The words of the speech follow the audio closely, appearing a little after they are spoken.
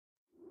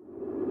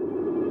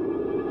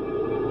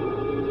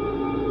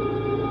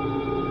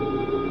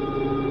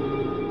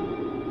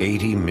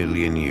80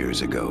 million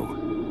years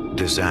ago,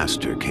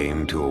 disaster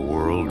came to a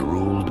world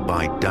ruled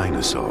by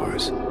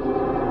dinosaurs.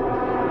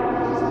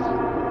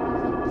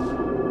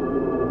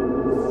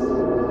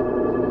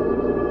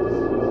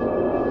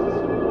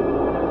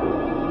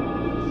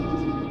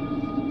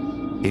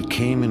 It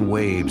came in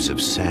waves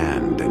of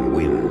sand and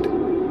wind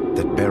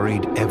that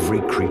buried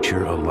every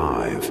creature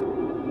alive.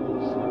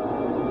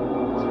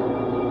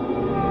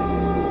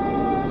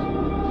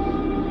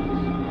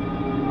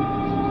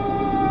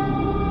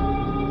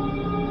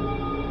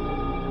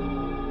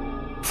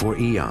 For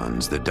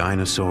eons, the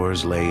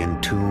dinosaurs lay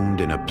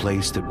entombed in a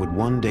place that would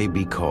one day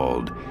be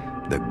called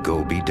the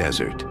Gobi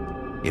Desert,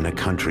 in a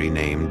country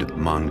named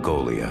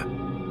Mongolia.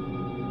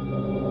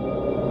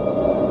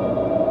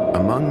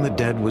 Among the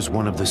dead was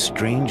one of the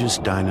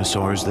strangest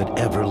dinosaurs that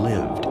ever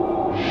lived.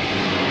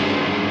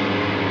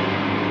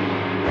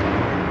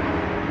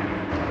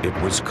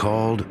 It was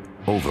called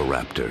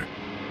Oviraptor.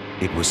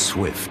 It was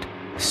swift,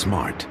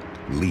 smart,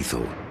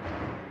 lethal.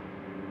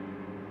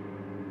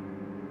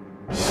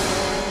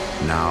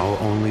 Now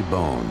only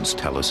bones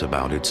tell us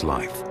about its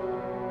life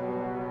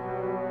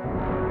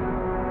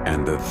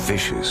and the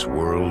vicious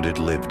world it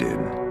lived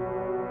in.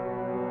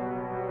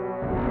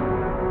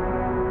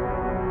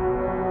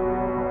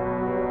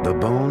 The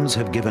bones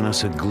have given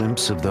us a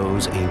glimpse of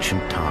those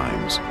ancient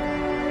times.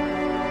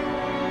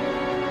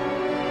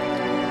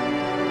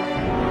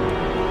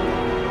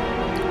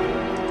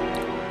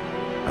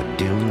 A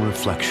dim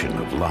reflection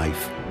of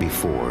life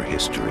before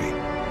history.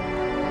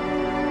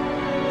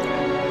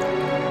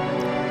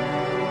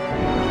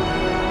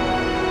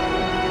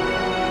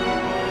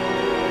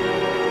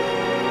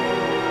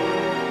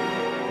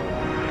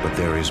 But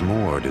there is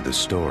more to the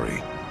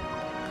story.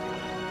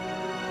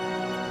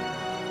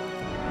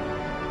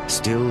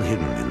 Still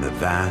hidden in the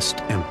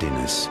vast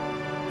emptiness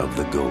of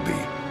the Gobi.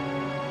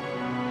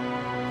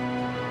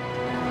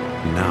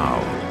 Now,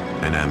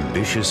 an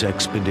ambitious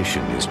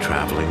expedition is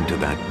traveling to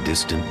that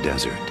distant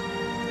desert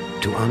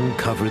to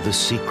uncover the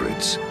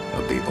secrets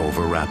of the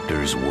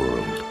Oviraptor's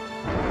world.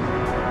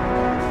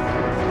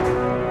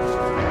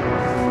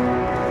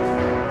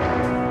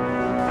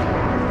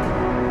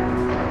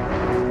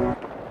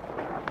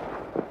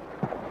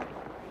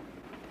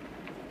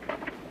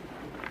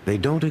 They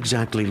don't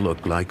exactly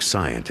look like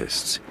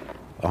scientists.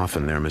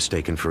 Often they're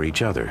mistaken for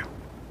each other.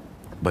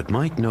 But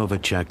Mike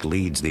Novacek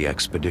leads the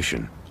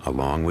expedition,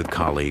 along with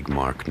colleague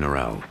Mark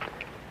Norell.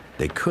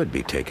 They could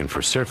be taken for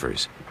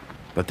surfers,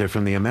 but they're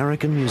from the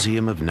American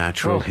Museum of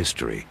Natural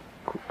History.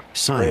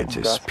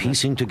 Scientists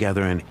piecing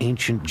together an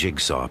ancient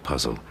jigsaw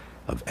puzzle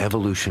of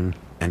evolution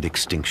and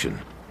extinction.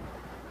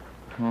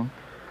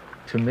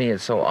 To me,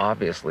 it's so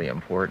obviously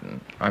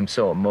important. I'm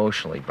so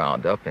emotionally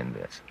bound up in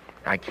this.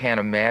 I can't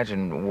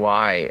imagine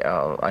why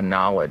a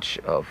knowledge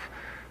of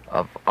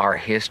our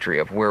history,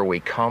 of where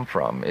we come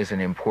from, isn't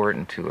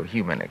important to a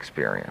human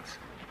experience.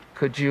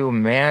 Could you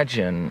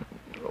imagine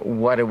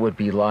what it would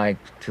be like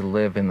to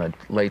live in the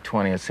late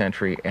 20th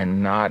century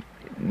and not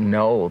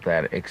know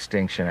that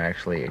extinction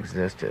actually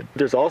existed?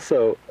 There's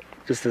also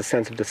just a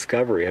sense of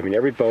discovery. I mean,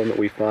 every bone that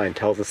we find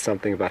tells us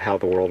something about how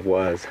the world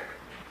was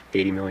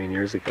 80 million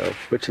years ago,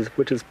 which is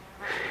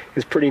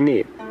pretty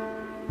neat.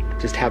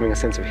 Just having a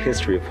sense of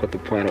history of what the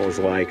planet was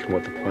like and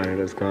what the planet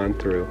has gone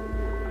through,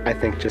 I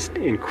think just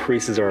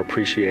increases our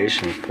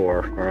appreciation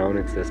for our own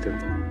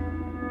existence.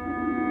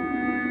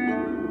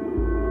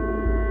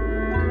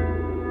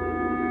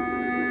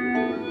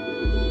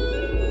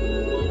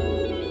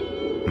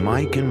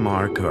 Mike and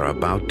Mark are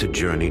about to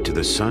journey to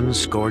the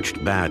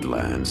sun-scorched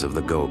badlands of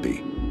the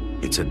Gobi.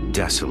 It's a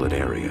desolate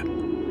area,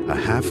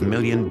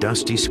 500,000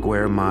 dusty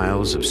square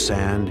miles of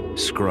sand,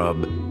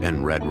 scrub,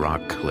 and red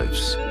rock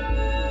cliffs.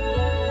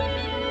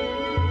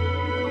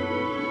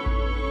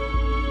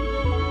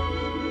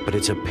 But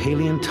it's a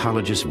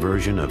paleontologist's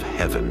version of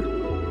heaven,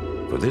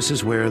 for this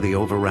is where the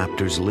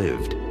Oviraptors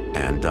lived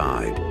and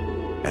died,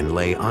 and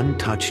lay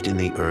untouched in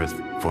the earth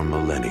for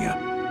millennia.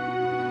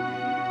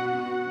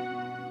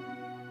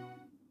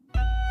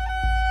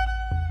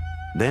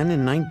 Then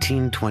in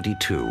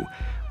 1922,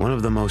 one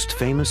of the most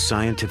famous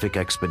scientific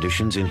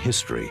expeditions in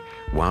history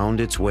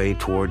wound its way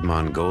toward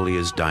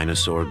Mongolia's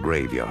dinosaur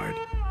graveyard.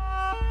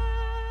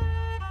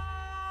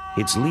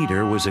 Its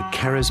leader was a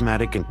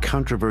charismatic and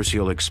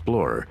controversial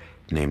explorer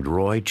named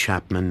Roy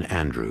Chapman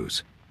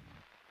Andrews.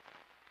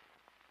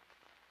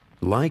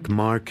 Like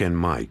Mark and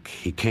Mike,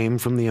 he came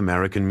from the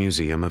American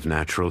Museum of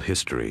Natural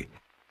History.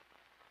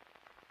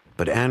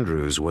 But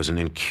Andrews was an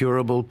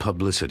incurable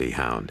publicity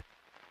hound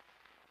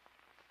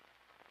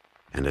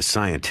and a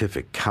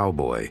scientific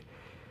cowboy.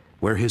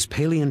 Where his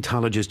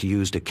paleontologist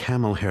used a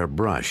camel hair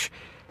brush,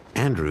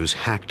 Andrews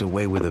hacked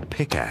away with a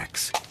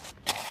pickaxe.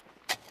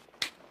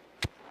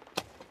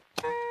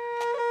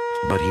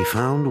 But he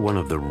found one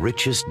of the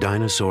richest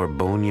dinosaur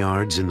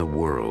boneyards in the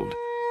world.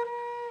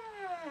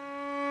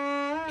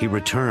 He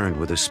returned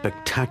with a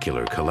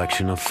spectacular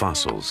collection of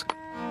fossils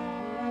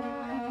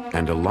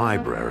and a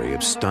library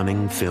of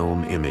stunning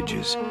film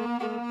images.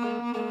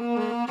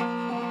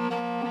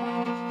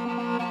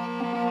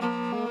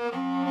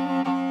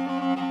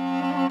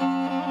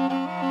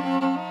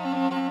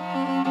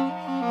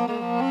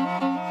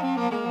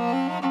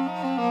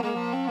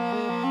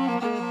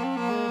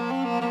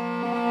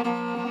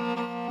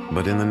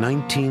 But in the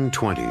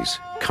 1920s,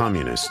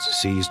 communists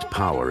seized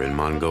power in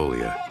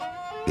Mongolia.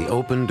 The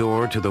open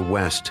door to the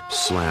west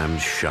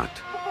slammed shut.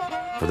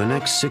 For the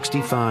next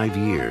 65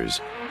 years,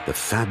 the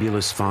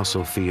fabulous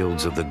fossil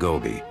fields of the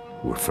Gobi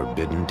were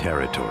forbidden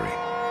territory.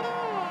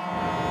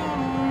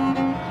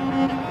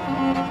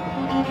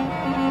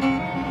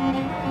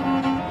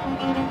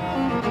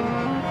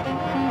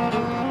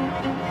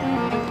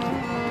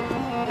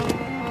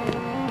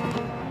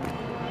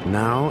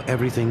 Now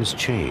everything's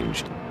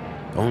changed.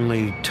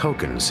 Only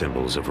token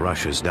symbols of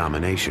Russia's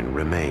domination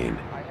remain.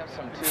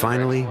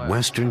 Finally,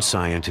 Western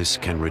scientists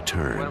can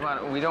return. What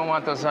about, we don't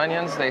want those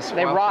onions? They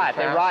rot.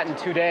 They rot in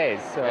 2 days.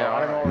 So Yeah. I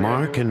don't know what we're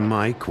Mark gonna do. and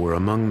Mike were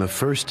among the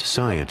first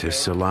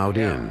scientists allowed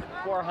in.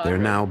 They're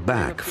now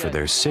back for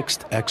their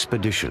 6th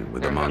expedition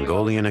with the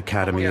Mongolian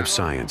Academy of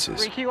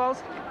Sciences. 3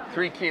 kilos?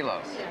 3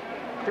 kilos.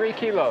 3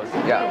 kilos.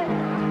 Yeah.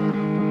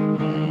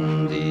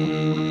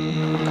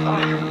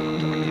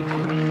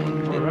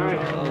 All right,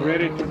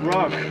 ready to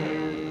rock.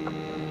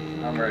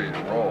 I'm ready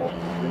to roll.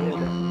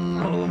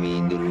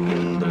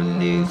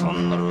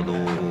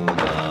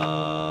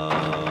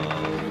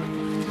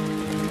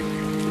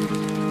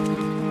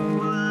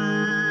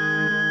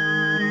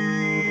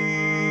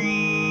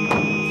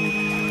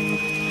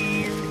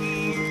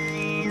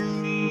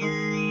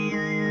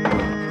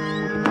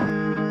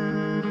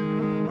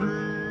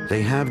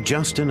 They have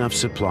just enough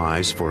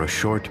supplies for a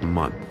short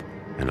month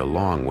and a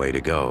long way to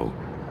go,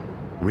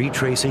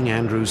 retracing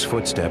Andrew's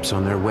footsteps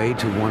on their way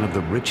to one of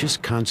the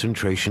richest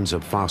concentrations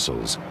of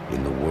fossils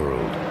in the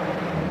world,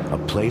 a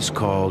place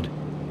called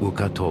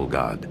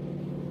Ukatolgad.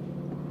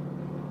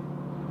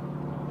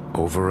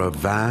 Over a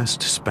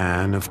vast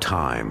span of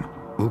time,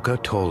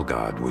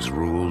 Ukatolgad was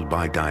ruled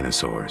by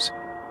dinosaurs.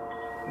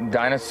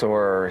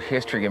 Dinosaur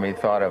history can be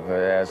thought of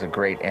as a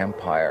great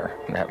empire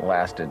that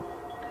lasted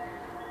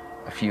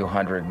a few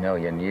 100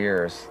 million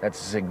years. That's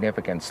a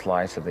significant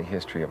slice of the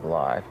history of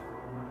life.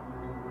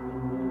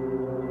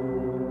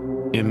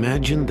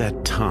 Imagine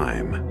that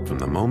time from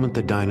the moment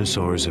the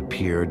dinosaurs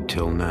appeared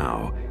till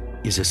now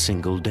is a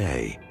single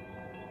day.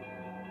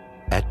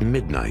 At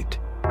midnight,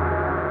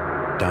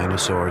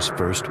 dinosaurs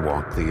first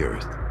walked the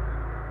earth.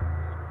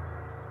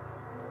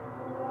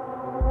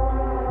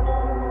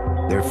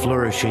 They're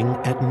flourishing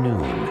at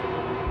noon.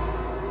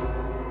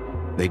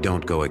 They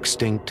don't go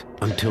extinct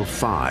until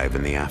 5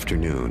 in the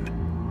afternoon.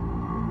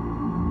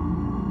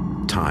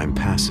 Time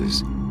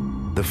passes.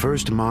 The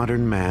first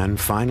modern man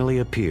finally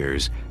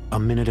appears a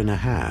minute and a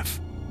half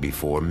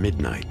before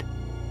midnight.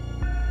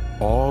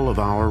 All of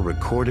our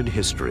recorded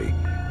history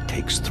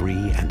takes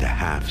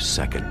 3.5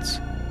 seconds.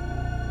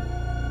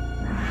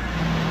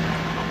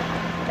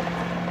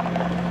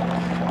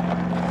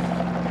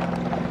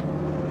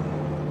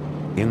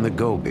 In the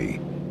Gobi,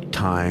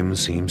 time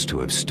seems to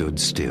have stood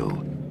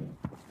still.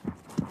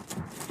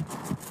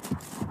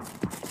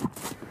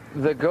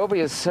 The Gobi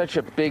is such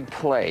a big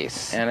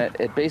place, and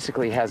it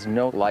basically has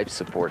no life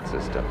support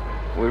system.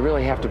 We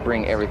really have to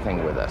bring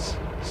everything with us.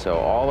 So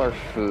all our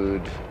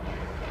food,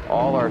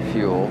 all our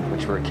fuel,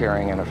 which we're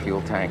carrying in a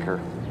fuel tanker,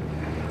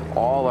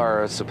 all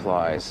our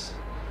supplies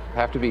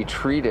have to be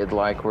treated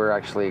like we're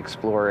actually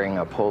exploring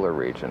a polar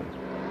region.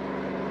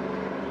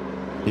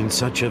 In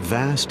such a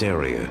vast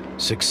area,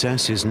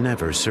 success is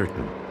never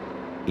certain.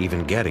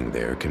 Even getting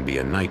there can be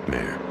a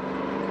nightmare.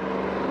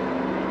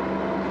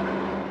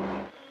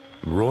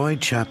 Roy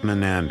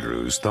Chapman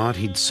Andrews thought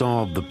he'd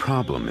solved the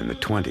problem in the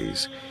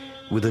 20s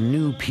with a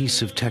new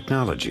piece of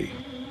technology.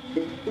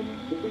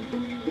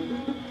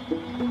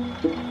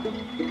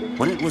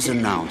 When it was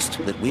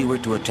announced that we were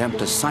to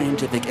attempt a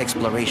scientific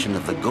exploration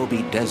of the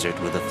Gobi Desert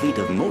with a fleet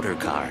of motor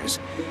cars,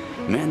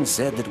 men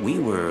said that we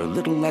were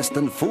little less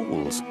than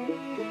fools.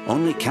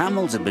 Only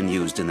camels had been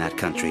used in that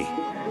country.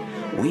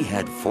 We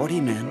had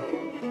 40 men,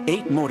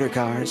 8 motor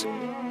cars,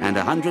 and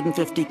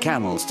 150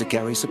 camels to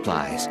carry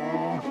supplies.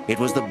 It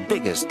was the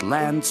biggest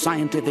land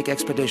scientific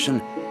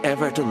expedition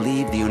ever to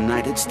leave the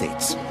United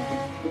States.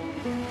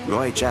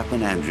 Roy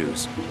Chapman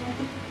Andrews.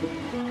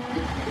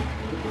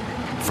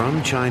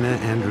 From China,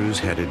 Andrews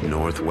headed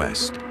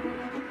northwest.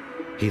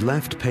 He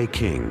left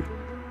Peking,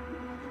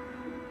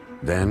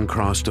 then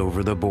crossed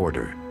over the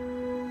border,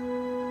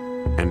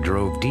 and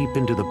drove deep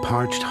into the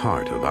parched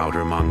heart of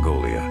outer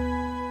Mongolia.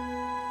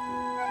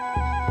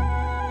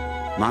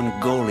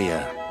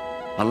 Mongolia,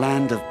 a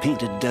land of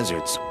painted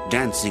deserts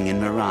dancing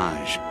in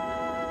mirage.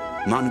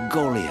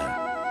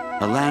 Mongolia,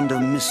 a land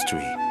of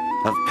mystery,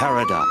 of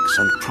paradox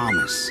and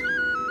promise.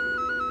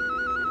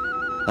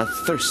 A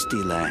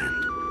thirsty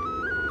land,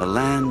 a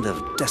land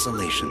of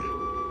desolation.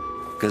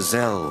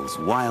 Gazelles,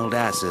 wild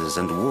asses,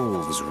 and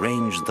wolves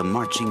ranged the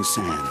marching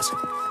sands.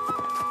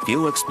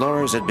 Few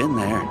explorers had been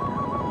there,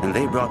 and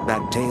they brought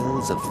back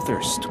tales of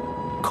thirst,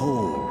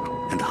 cold,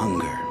 and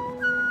hunger.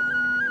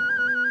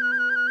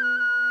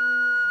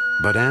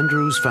 But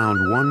Andrews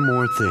found one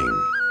more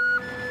thing: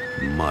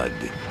 mud.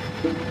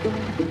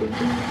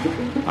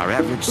 Our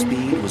average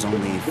speed was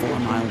only 4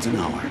 miles an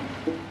hour.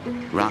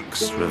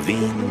 Rocks,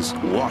 ravines,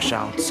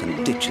 washouts,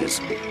 and ditches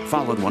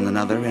followed one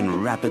another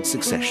in rapid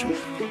succession.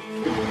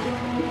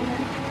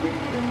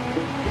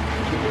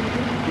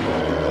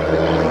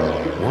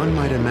 one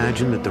might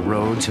imagine that the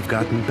roads have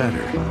gotten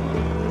better.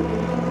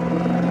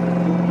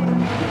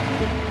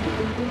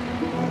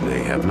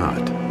 They have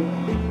not.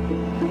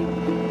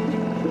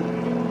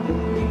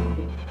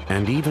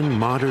 And even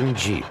modern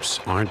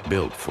Jeeps aren't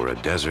built for a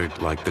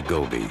desert like the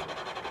Gobi.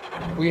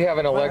 We have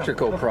an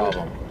electrical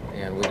problem,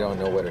 and we don't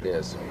know what it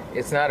is.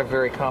 It's not a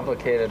very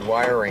complicated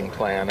wiring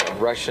plan. A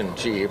Russian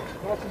Jeep.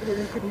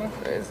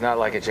 It's not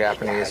like a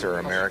Japanese or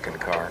American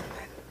car.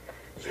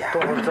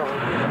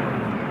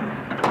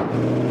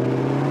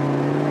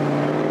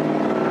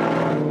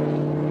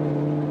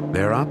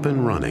 They're up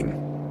and running,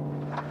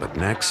 but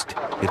next,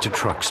 it's a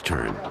truck's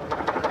turn.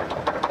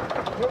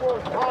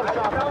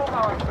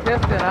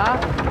 Piston, huh?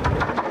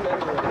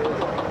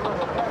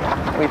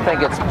 We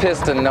think it's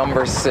piston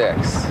number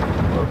 6.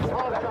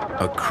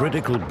 A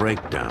critical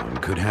breakdown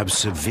could have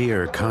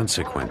severe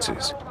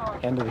consequences.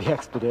 End of the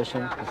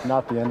expedition is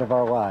not the end of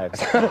our lives.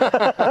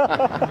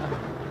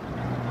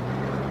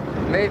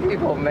 Maybe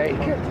we'll make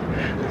it.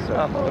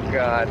 Oh,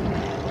 God.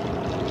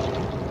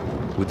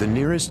 With the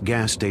nearest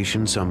gas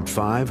station some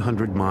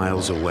 500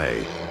 miles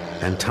away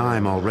and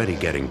time already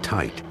getting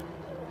tight,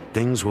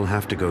 things will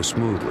have to go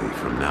smoothly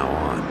from now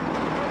on.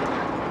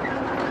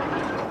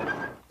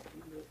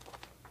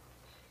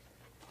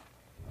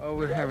 Oh,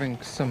 we're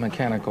having some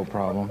mechanical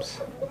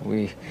problems.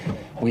 We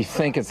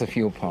think it's a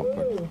fuel pump,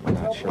 but we're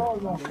not sure.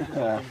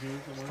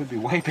 This could be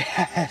way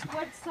bad.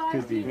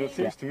 Could be. It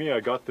seems to me I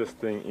got this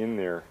thing in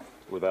there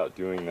without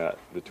doing the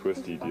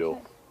twisty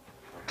deal.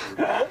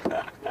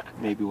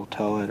 Maybe we'll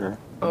tow it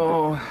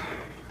or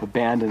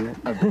Abandon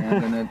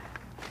it.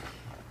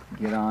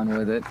 Get on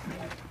with it.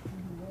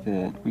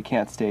 We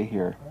can't stay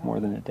here more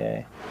than a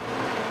day.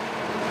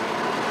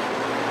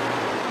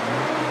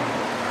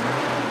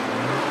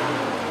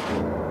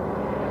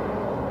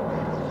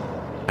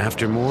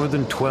 After more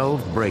than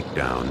 12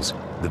 breakdowns,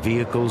 the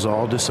vehicles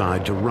all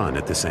decide to run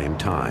at the same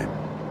time.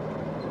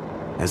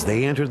 As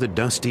they enter the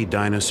dusty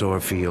dinosaur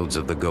fields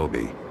of the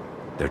Gobi,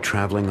 they're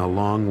traveling a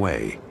long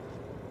way,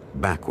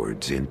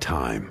 backwards in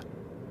time.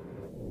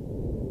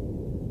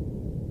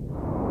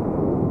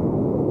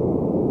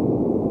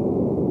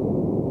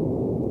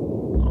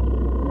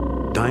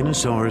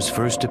 Dinosaurs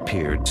first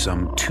appeared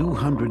some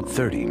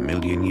 230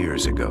 million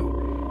years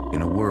ago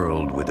in a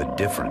world with a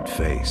different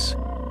face.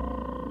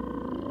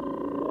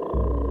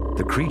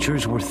 The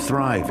creatures were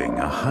thriving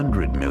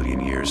 100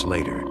 million years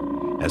later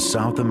as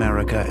South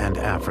America and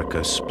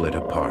Africa split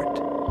apart.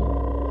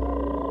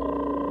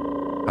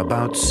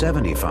 About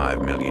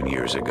 75 million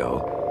years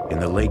ago, in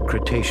the late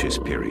Cretaceous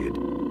period,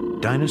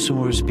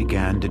 dinosaurs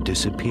began to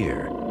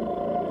disappear,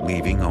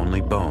 leaving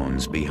only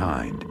bones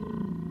behind.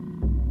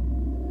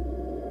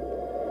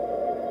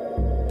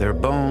 Their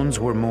bones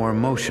were more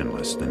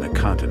motionless than the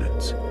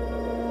continents.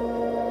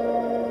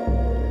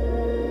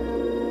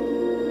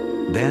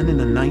 Then in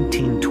the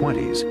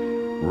 1920s,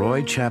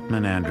 Roy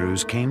Chapman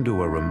Andrews came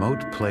to a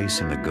remote place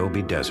in the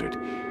Gobi Desert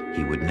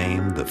he would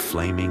name the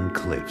Flaming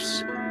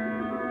Cliffs.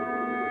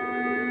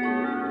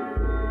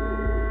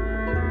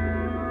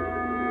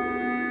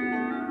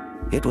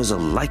 It was a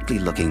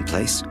likely-looking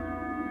place.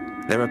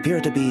 There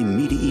appeared to be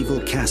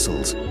medieval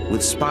castles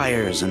with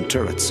spires and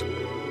turrets,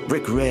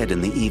 brick red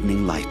in the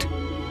evening light,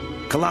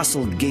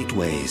 colossal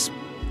gateways,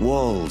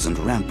 walls and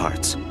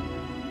ramparts.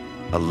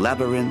 A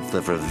labyrinth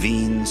of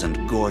ravines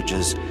and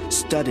gorges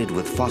studded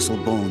with fossil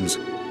bones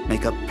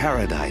make a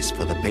paradise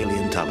for the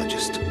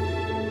paleontologist.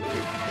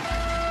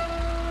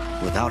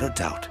 Without a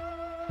doubt,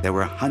 there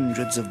were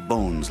hundreds of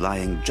bones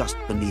lying just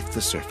beneath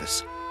the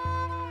surface.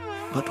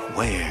 But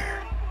where?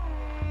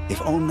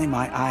 If only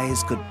my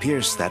eyes could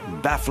pierce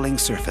that baffling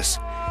surface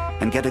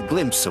and get a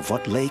glimpse of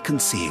what lay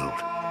concealed.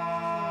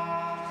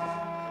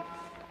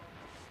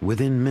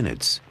 Within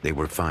minutes, they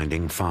were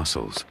finding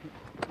fossils.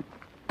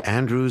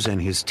 Andrews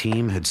and his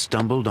team had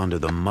stumbled onto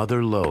the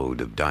mother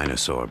lode of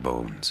dinosaur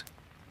bones.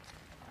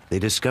 They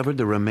discovered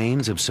the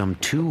remains of some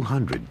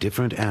 200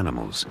 different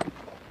animals,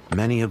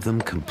 many of them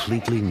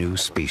completely new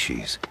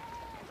species.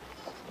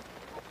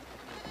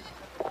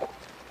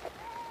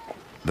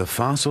 The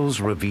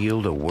fossils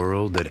revealed a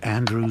world that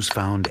Andrews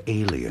found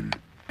alien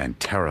and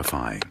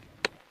terrifying.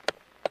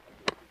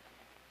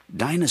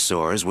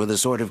 Dinosaurs were the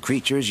sort of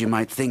creatures you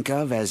might think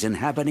of as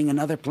inhabiting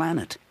another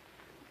planet,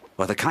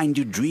 or the kind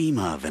you dream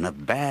of in a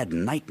bad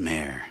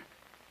nightmare.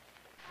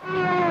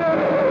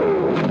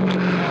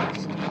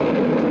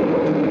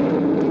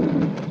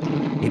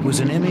 It was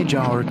an image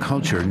our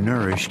culture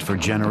nourished for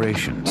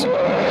generations.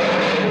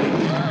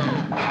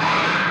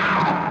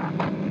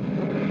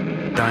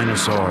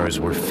 Dinosaurs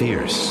were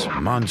fierce,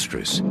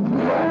 monstrous,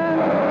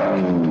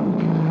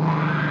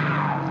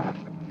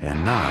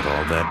 and not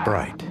all that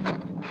bright.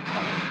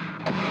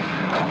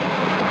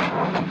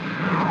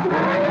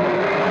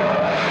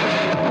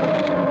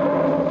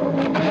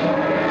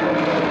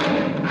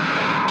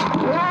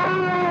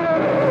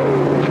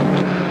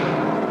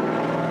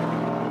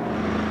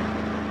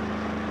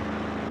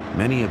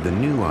 Many of the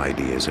new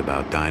ideas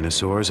about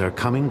dinosaurs are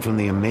coming from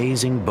the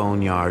amazing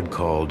boneyard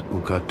called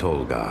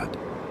Ukatolgad.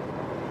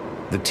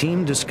 The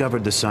team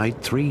discovered the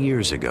site 3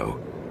 years ago,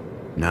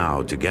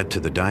 Now, to get to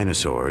the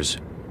dinosaurs,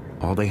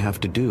 all they have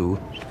to do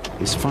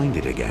is find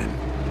it again.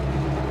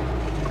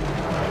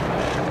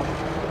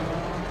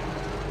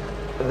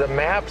 The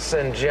maps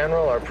in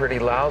general are pretty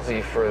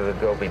lousy for the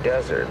Gobi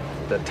Desert.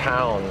 The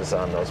towns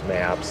on those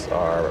maps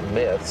are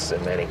myths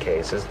in many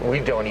cases. We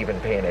don't even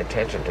pay any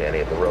attention to any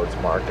of the roads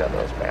marked on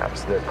those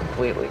maps. They're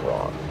completely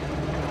wrong.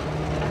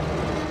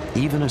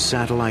 Even a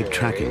satellite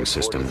tracking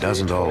system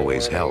doesn't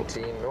always help.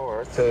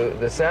 So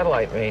the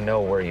satellite may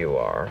know where you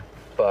are,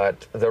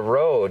 but the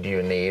road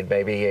you need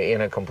may be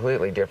in a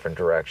completely different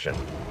direction.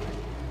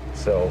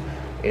 So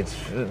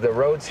the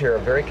roads here are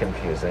very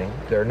confusing.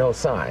 There are no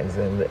signs,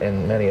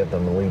 and many of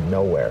them lead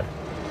nowhere.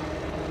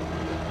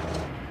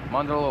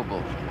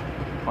 Mandalobo.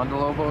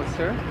 Mandalobo is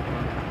here.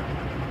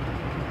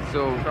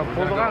 So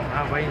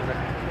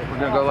we're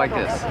gonna go like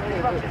this.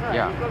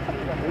 Yeah.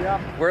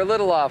 We're a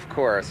little off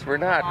course. We're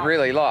not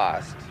really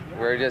lost.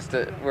 We're just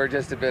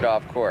a bit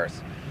off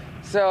course.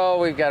 So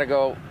we've got to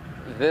go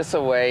this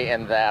away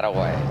and that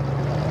away.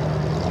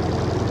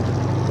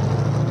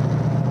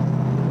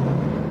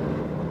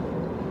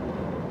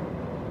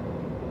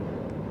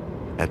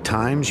 At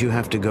times, you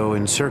have to go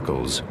in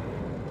circles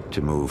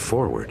to move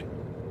forward.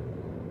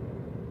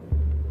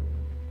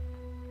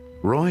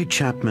 Roy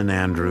Chapman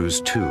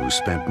Andrews, too,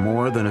 spent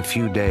more than a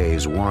few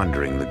days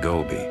wandering the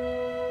Gobi.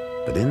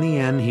 But in the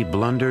end, he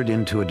blundered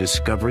into a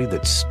discovery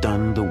that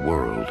stunned the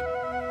world.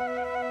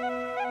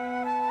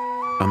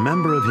 A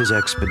member of his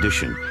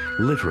expedition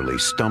literally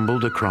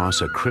stumbled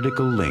across a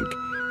critical link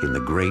in the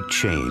great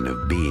chain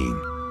of being.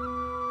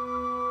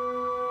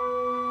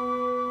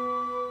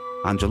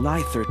 On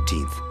July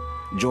 13th,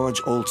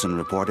 George Olson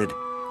reported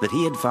that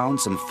he had found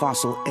some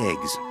fossil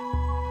eggs.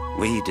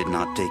 We did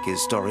not take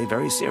his story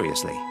very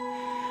seriously.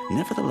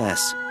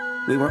 Nevertheless,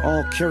 we were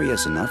all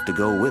curious enough to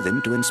go with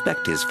him to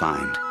inspect his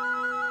find.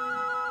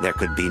 There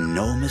could be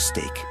no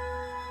mistake.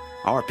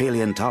 Our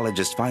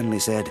paleontologist finally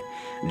said,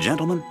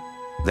 "Gentlemen,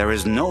 there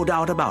is no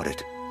doubt about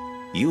it.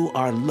 You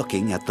are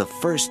looking at the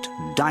first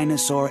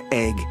dinosaur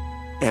egg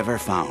ever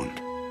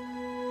found."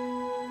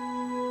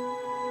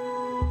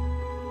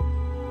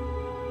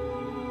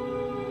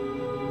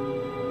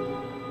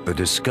 The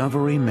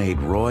discovery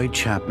made Roy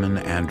Chapman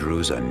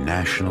Andrews a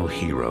national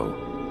hero.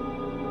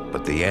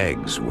 But the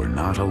eggs were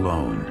not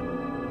alone.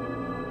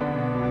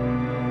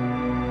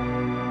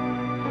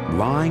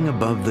 Lying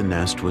above the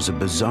nest was a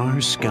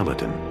bizarre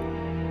skeleton,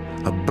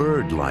 a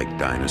bird-like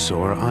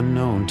dinosaur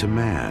unknown to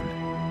man.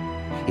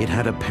 It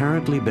had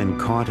apparently been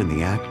caught in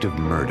the act of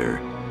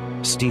murder,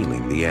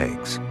 stealing the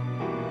eggs.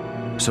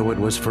 So it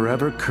was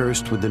forever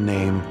cursed with the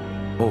name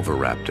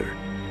Oviraptor,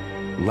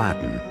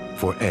 Latin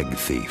for egg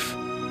thief.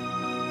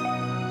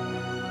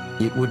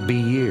 It would be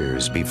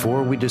years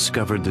before we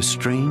discovered the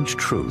strange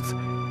truth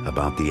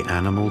about the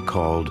animal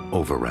called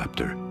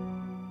Oviraptor.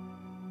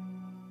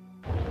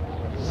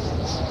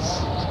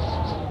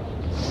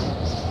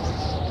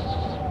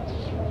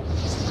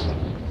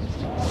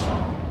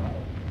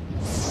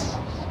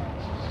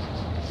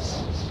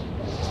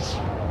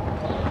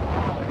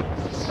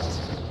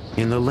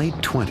 In the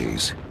late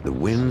 20s, the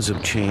winds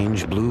of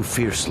change blew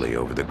fiercely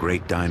over the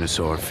great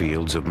dinosaur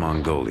fields of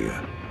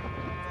Mongolia.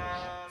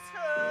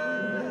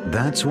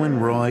 That's when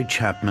Roy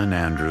Chapman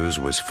Andrews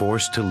was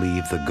forced to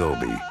leave the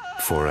Gobi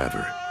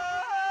forever.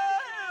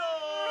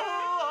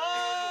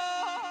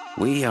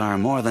 We are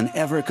more than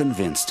ever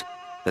convinced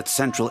that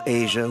Central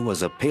Asia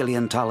was a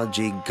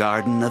paleontology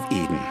Garden of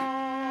Eden.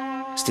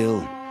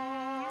 Still,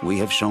 we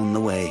have shown the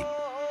way,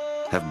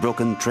 have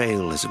broken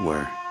trail, as it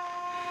were.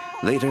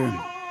 Later,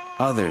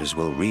 others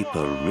will reap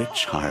a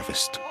rich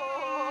harvest.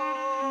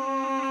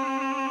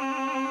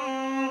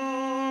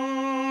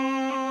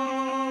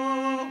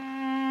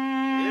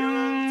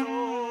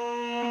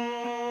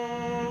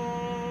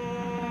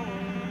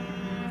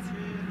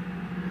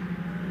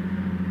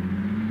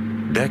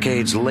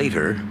 Decades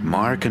later,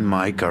 Mark and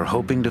Mike are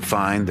hoping to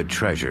find the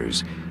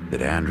treasures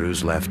that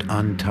Andrews left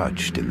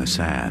untouched in the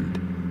sand.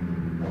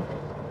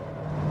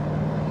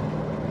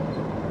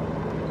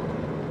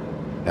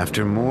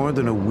 After more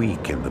than a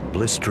week in the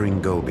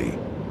blistering Gobi,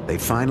 they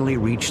finally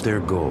reach their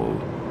goal,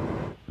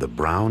 the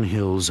brown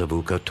hills of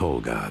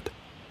Ukha-Tolgod.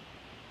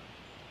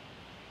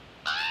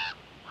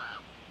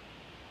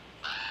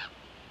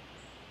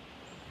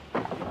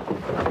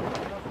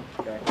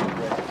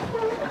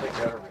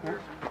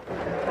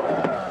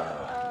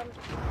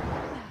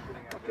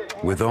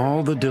 With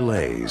all the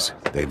delays,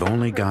 they've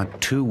only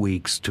got 2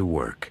 weeks to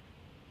work.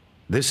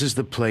 This is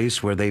the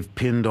place where they've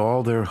pinned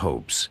all their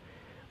hopes.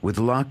 With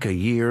luck, a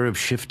year of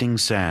shifting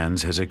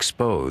sands has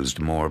exposed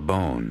more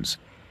bones.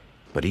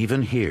 But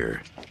even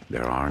here,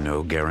 there are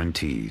no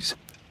guarantees.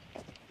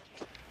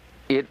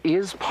 It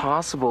is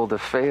possible to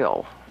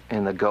fail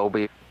in the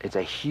Gobi. It's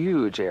a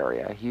huge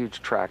area, a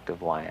huge tract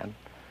of land.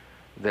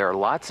 There are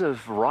lots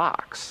of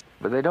rocks,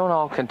 but they don't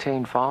all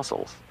contain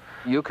fossils.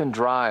 You can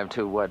drive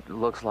to what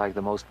looks like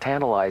the most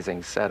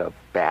tantalizing set of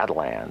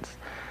badlands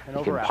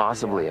you can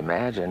possibly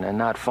imagine and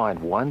not find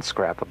one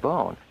scrap of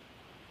bone.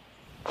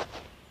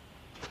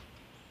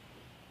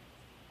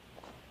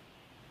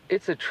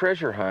 It's a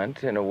treasure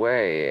hunt in a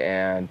way,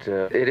 and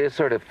it is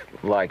sort of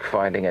like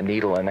finding a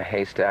needle in a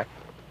haystack.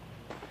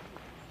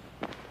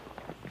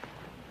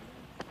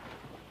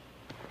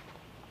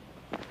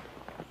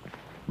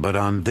 But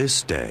on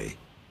this day,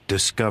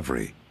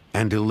 discovery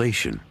and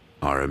elation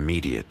are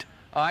immediate.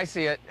 Oh, I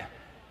see it.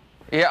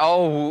 Yeah,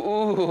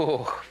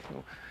 oh, ooh,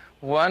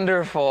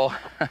 wonderful.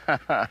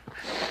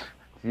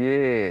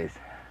 Yes,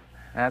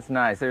 that's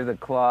nice. There's the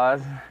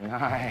claws.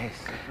 Nice.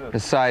 The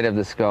side of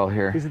the skull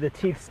here. These are the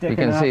teeth sticking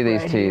You can up see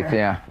these right teeth, here.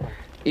 yeah.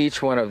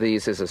 Each one of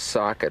these is a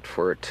socket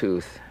for a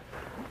tooth.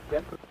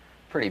 Yep.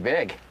 Pretty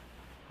big.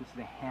 This is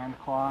the hand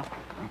claw.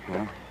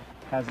 Okay.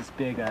 Has this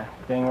big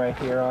thing right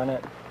here on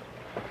it.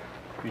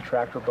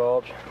 Retractor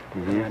bulge.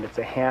 And it's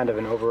a hand of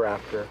an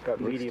oviraptor. Got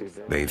medium.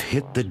 They've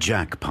hit the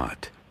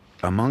jackpot.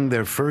 Among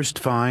their first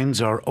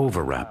finds are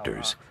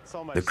oviraptors,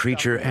 the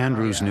creature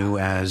Andrews knew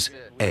as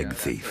egg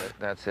thief.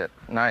 That's it.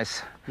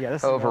 Nice. Yeah,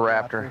 this is an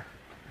Oviraptor.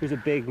 Here's a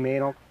big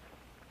male.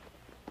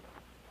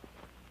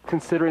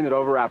 Considering that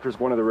Oviraptor is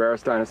one of the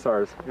rarest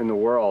dinosaurs in the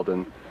world,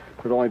 and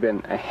there'd only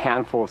been a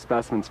handful of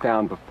specimens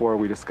found before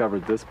we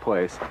discovered this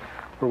place,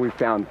 where we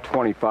found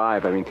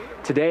 25. I mean,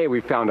 today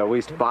we found at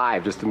least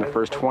 5 just in the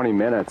first 20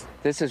 minutes.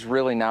 This is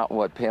really not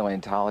what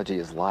paleontology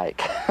is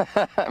like.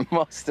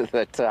 Most of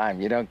the time,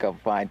 you don't go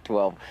find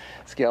 12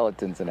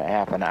 skeletons in a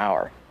half an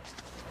hour.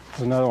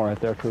 There's another one right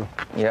there, too.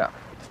 Yeah.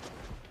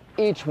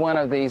 Each one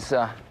of these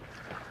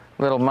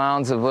little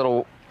mounds of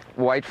little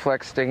white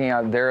flecks sticking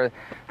out there,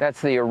 that's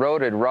the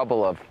eroded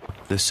rubble of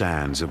The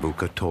sands of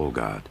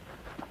Ukatolgad,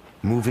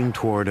 moving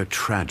toward a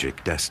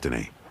tragic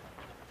destiny.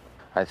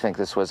 I think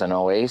this was an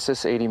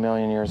oasis 80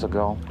 million years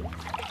ago.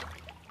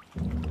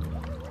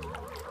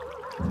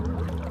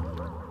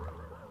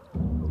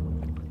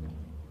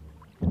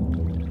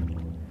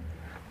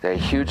 There are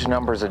huge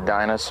numbers of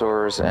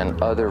dinosaurs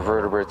and other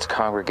vertebrates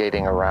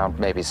congregating around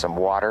maybe some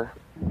water.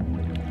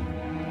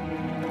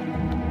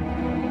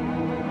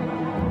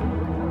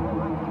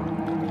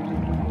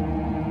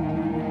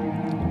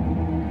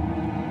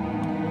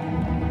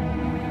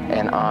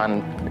 And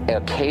on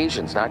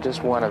occasions, not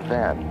just one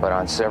event, but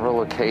on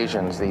several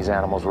occasions, these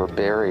animals were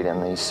buried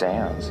in these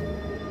sands.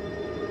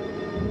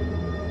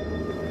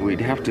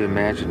 We'd have to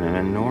imagine an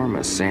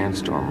enormous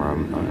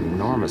sandstorm or an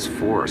enormous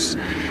force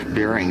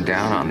bearing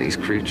down on these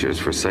creatures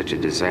for such a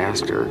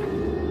disaster.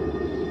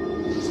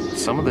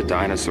 Some of the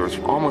dinosaurs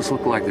almost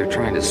look like they're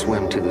trying to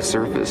swim to the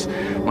surface,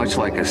 much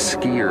like a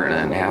skier in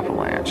an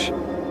avalanche,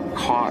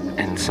 caught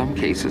in some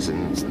cases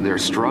in their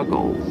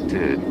struggle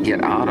to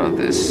get out of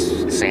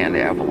this sand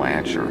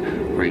avalanche or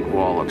great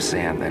wall of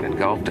sand that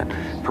engulfed them.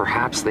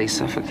 Perhaps they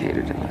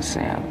suffocated in the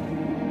sand.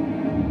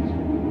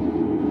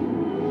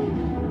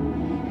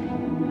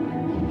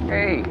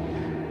 Hey,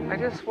 I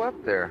just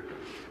swept there.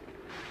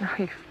 Now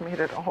you've made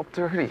it all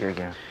dirty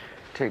again.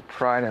 Take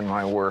pride in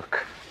my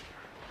work.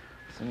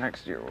 So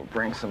next year we'll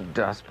bring some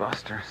dust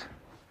busters.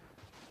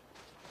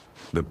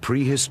 The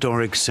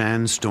prehistoric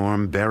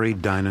sandstorm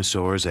buried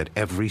dinosaurs at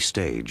every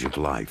stage of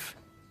life.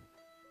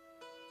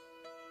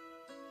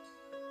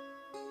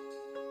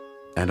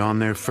 And on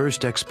their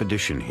first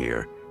expedition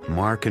here,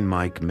 Mark and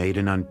Mike made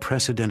an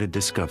unprecedented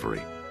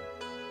discovery: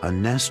 a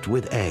nest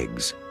with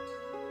eggs.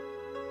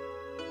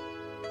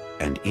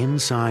 And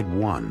inside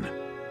one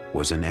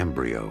was an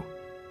embryo.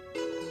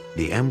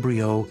 The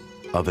embryo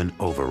of an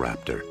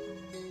oviraptor,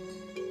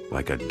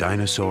 like a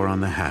dinosaur on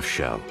the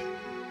half-shell.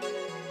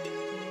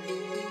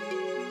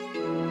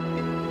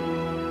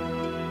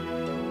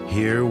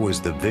 Here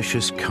was the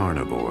vicious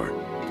carnivore,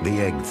 the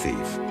egg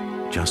thief,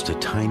 just a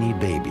tiny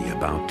baby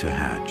about to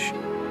hatch.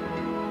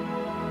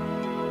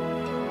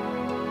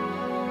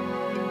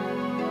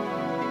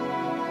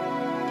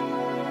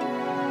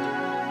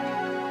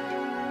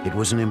 It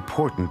was an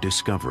important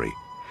discovery,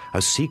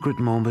 a secret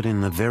moment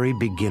in the very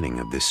beginning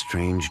of this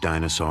strange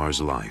dinosaur's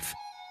life.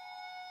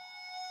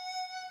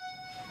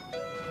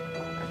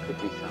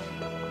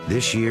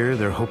 This year,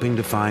 they're hoping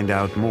to find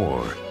out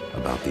more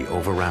about the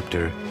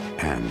oviraptor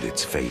and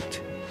its fate.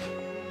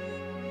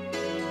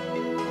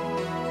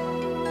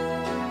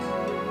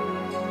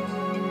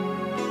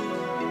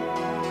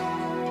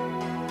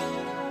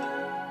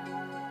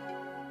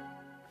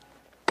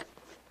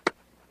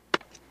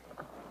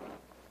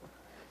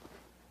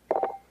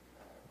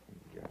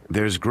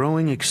 There's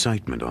growing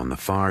excitement on the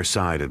far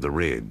side of the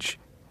ridge.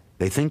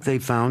 They think they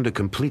found a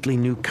completely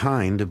new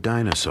kind of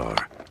dinosaur,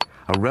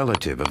 a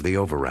relative of the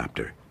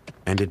oviraptor,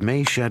 and it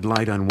may shed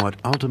light on what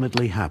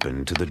ultimately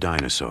happened to the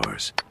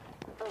dinosaurs.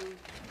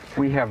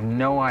 We have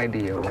no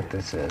idea what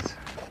this is.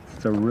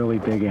 It's a really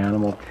big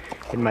animal.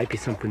 It might be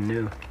something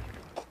new.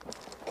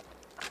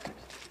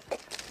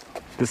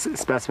 This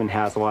specimen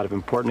has a lot of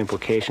important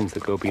implications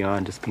that go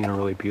beyond just being a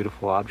really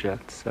beautiful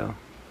object, so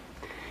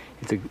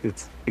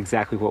it's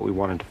exactly what we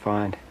wanted to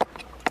find.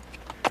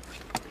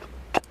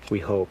 We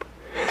hope.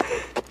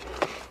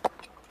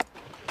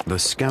 The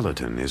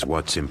skeleton is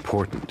what's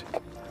important.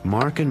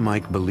 Mark and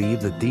Mike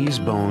believe that these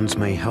bones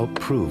may help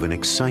prove an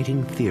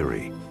exciting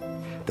theory,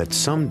 that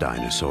some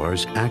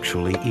dinosaurs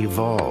actually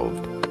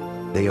evolved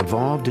they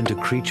evolved into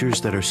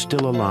creatures that are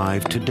still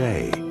alive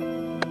today.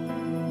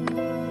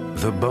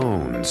 The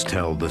bones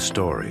tell the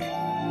story.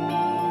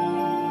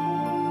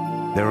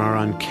 There are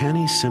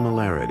uncanny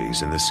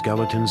similarities in the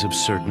skeletons of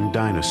certain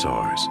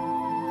dinosaurs,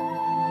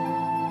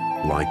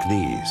 like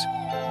these.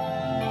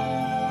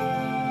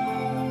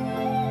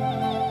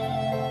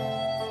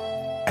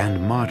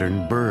 And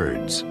modern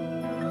birds.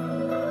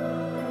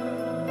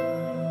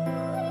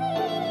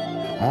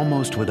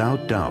 Almost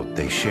without doubt,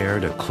 they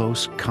shared a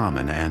close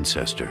common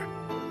ancestor.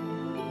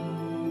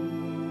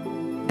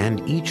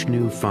 And each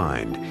new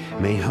find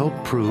may help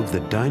prove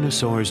that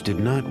dinosaurs did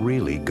not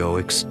really go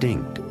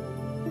extinct,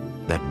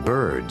 that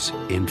birds,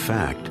 in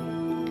fact,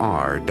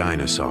 are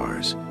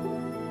dinosaurs.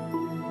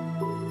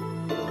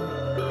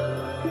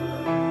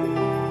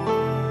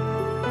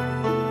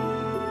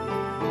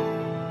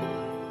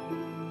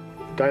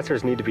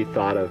 Dinosaurs need to be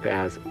thought of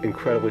as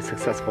incredibly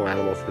successful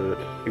animals that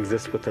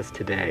exist with us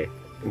today.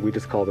 We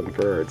just call them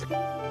birds.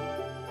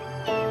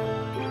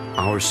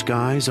 Our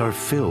skies are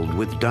filled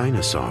with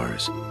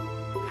dinosaurs.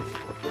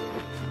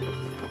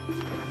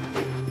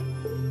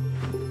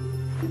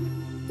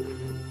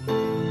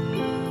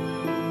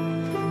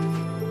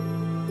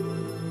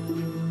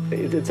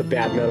 It's a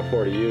bad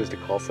metaphor to use to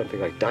call something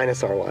like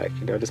dinosaur-like,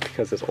 you know, just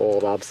because it's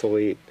old,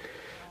 obsolete,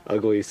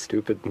 ugly,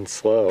 stupid, and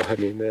slow. I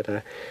mean,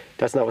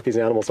 that's not what these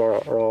animals are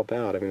all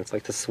about. I mean, it's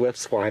like the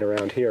swifts flying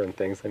around here and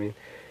things. I mean,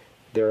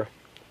 they're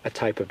a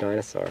type of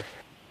dinosaur,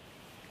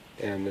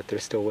 and that they're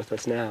still with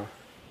us now.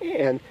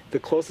 And the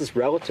closest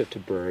relative to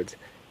birds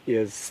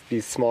is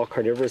these small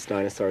carnivorous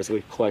dinosaurs that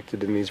we've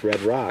collected in these red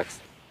rocks.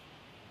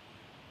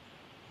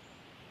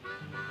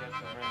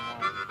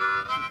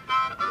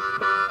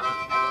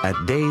 At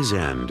day's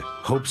end,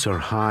 hopes are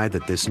high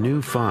that this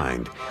new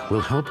find will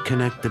help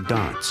connect the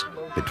dots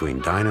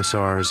between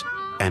dinosaurs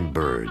and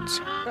birds.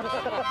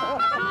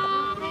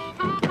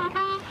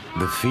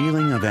 The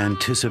feeling of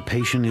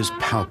anticipation is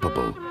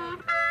palpable,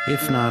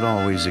 if not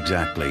always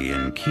exactly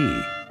in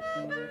key.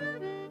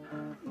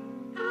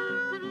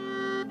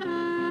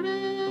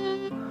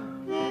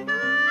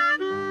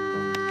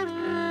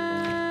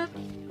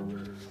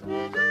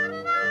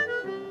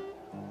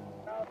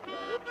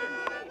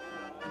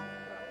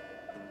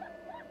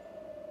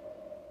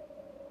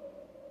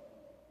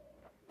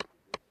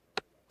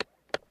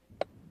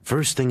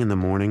 First thing in the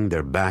morning,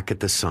 they're back at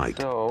the site.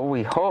 So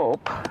we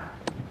hope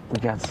we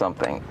got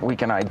something we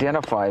can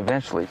identify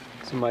eventually.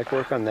 So Mike,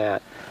 work on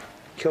that.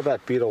 Kill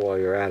that beetle while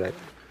you're at it.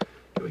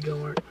 Here we go,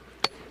 Art.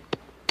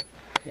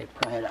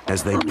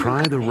 As they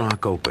pry the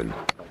rock open,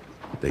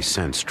 they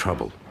sense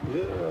trouble.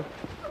 Yeah.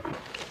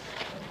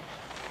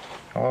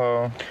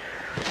 Hello.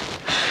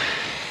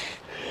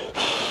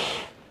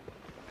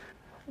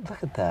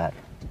 Look at that.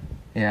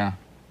 Yeah.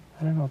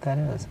 I don't know what that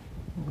is.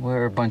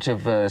 We're a bunch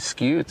of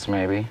scutes,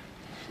 maybe.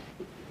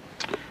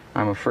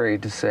 I'm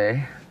afraid to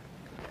say.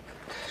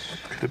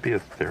 Could it be a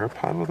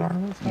theropod with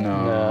arms?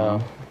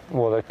 No.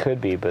 Well, there could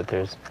be, but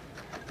there's...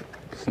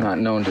 It's not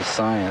known to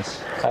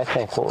science. I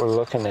think what we're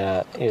looking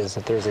at is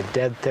that there's a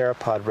dead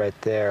theropod right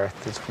there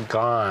that's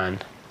gone,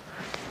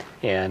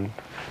 and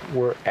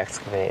we're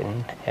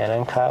excavating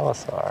an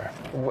ankylosaur.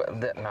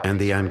 And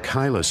the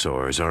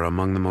ankylosaurs are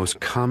among the most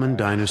common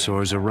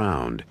dinosaurs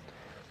around.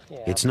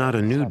 It's not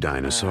a new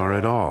dinosaur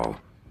at all.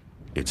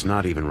 It's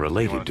not even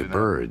related to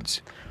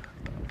birds.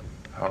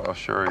 I'll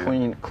show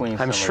you. Clean.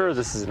 I'm sure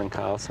this is an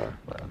ankylosaur.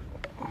 I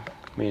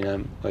mean,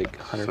 I'm like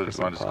 100% So do you want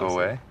to just go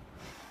away?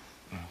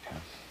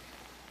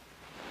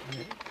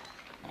 Okay.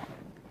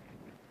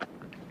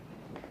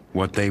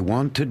 What they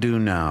want to do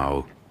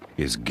now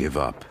is give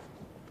up.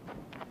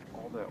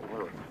 All that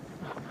work.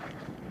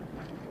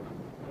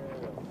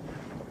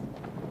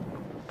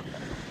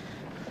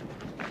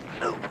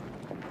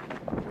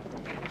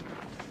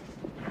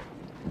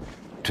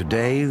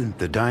 Today,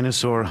 the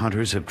dinosaur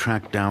hunters have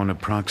tracked down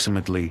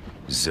approximately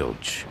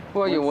zilch.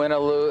 Well, you win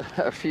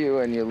a few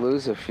and you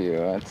lose a few.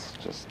 It's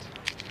just...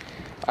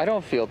 I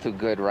don't feel too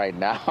good right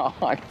now.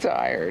 I'm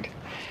tired.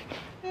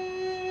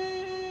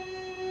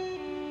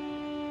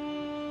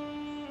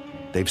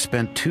 They've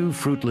spent 2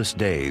 fruitless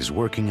days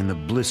working in the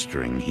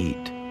blistering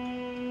heat.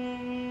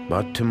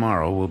 But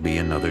tomorrow will be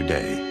another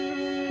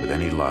day. With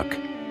any luck,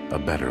 a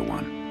better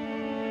one.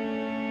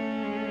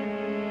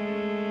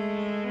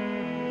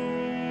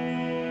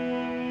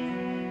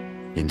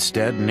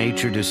 Instead,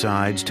 nature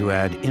decides to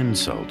add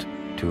insult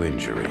to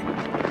injury.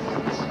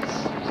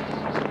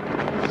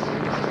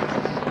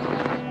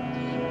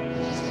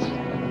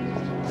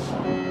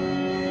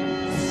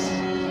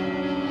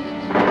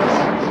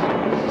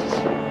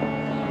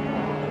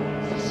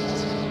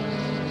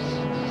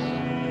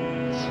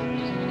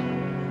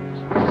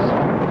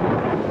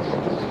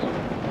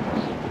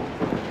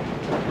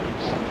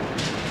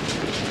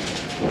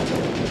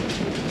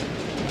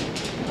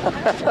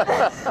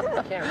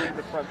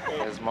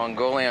 As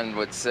Mongolian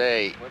would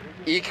say,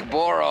 Ik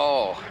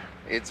Boro,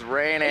 it's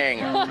raining.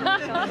 Sounds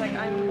like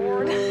I'm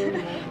bored.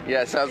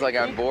 Yeah, it sounds like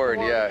I'm bored,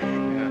 yeah.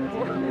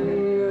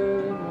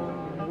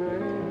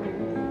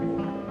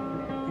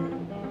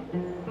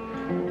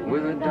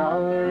 With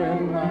 $1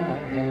 in my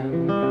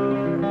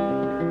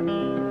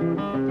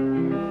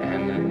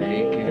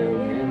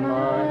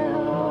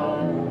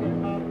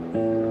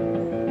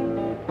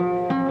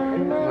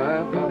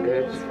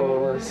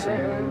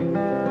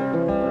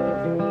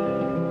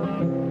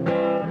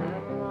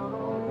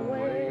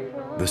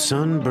The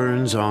sun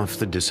burns off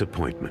the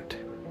disappointment.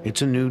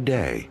 It's a new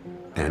day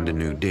and a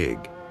new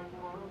dig.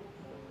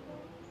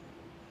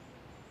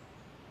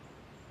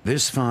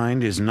 This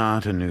find is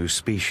not a new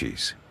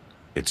species.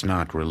 It's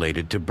not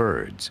related to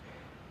birds,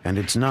 and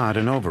it's not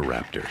an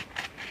oviraptor.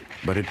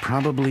 But it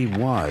probably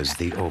was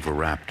the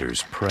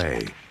oviraptor's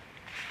prey.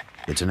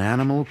 It's an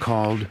animal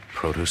called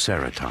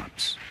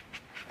Protoceratops.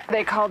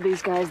 They called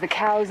these guys the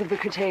cows of the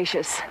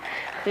Cretaceous.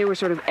 They were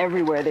sort of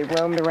everywhere. They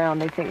roamed around,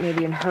 they think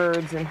maybe in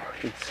herds. And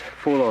it's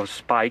full of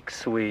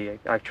spikes. We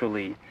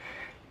actually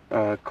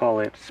call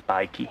it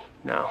spiky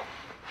now.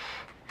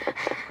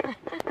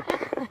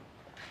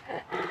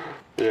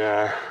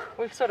 Yeah.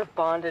 We've sort of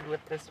bonded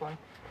with this one.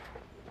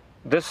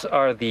 These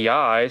are the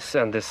eyes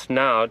and the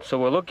snout. So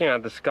we're looking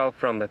at the skull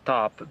from the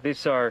top.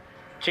 These are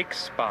cheek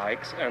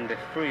spikes and the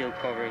frill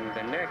covering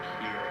the neck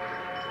here.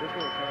 This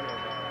one kind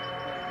of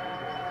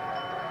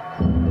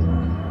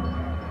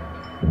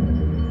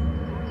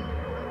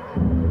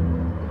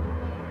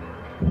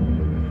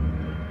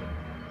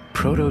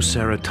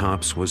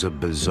Protoceratops was a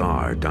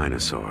bizarre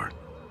dinosaur,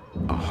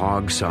 a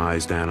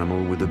hog-sized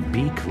animal with a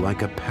beak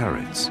like a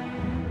parrot's,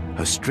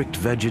 a strict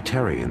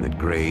vegetarian that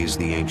grazed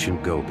the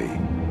ancient Gobi.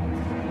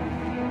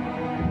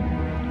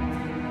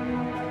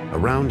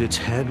 Around its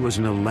head was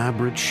an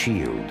elaborate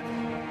shield,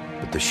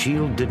 but the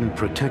shield didn't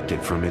protect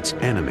it from its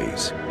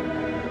enemies.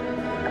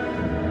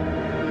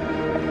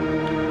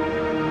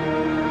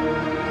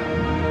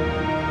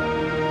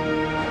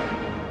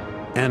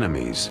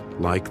 Enemies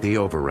like the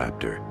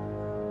oviraptor.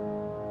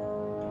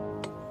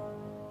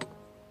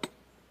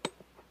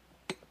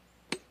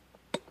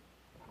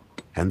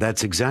 And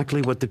that's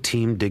exactly what the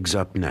team digs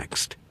up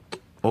next.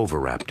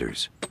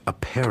 Oviraptors, a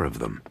pair of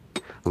them,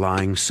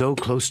 lying so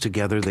close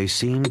together they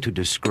seem to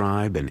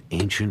describe an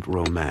ancient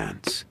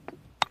romance.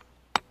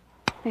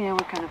 yeah, we're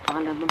kind of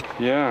fond of them.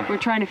 yeah. We're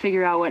trying to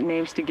figure out what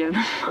names to give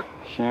them.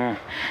 Sure.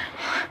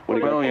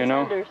 Well, you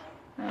know,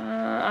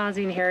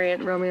 Ozzie and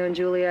Harriet, Romeo and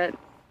Juliet.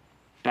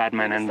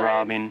 Batman and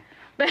Robin.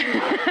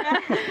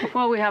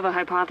 Well, we have a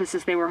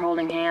hypothesis they were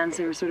holding hands.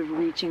 They were sort of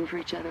reaching for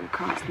each other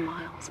across the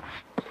miles.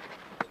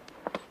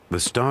 The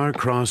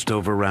star-crossed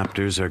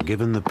oviraptors are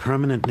given the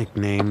permanent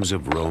nicknames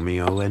of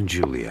Romeo and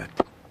Juliet.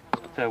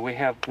 So we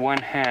have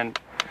one hand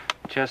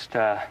just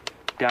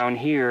down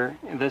here.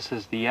 This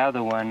is the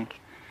other one.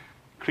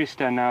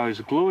 Krista now is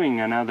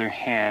gluing another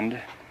hand.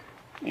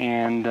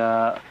 And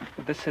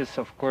this is,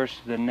 of course,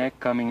 the neck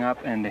coming up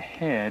and the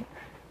head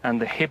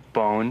and the hip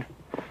bone.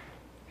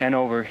 And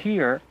over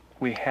here,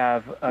 we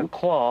have a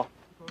claw.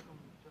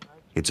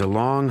 It's a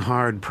long,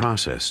 hard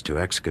process to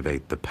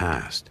excavate the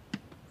past,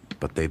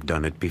 but they've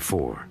done it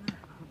before.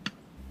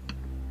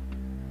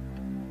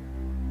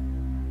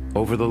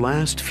 Over the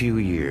last few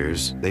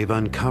years, they've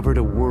uncovered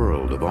a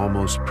world of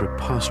almost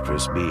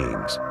preposterous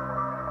beings.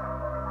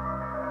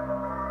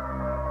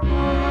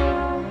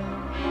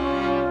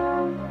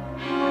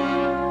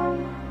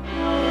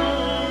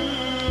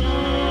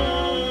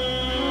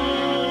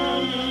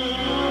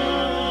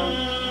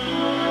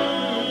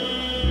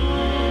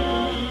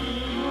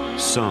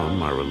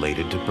 Some are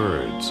related to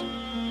birds.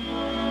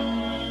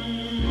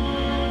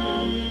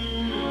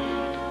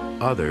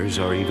 Others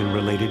are even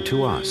related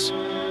to us.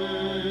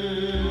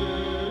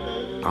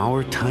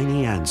 Our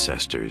tiny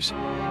ancestors,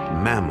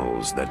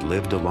 mammals that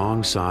lived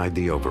alongside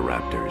the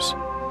oviraptors.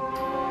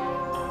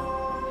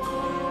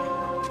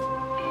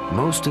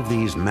 Most of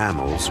these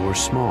mammals were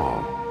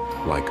small,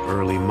 like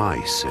early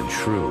mice and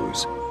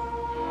shrews.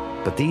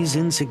 But these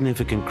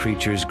insignificant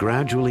creatures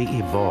gradually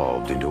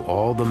evolved into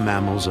all the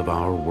mammals of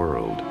our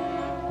world.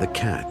 The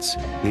cats,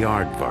 the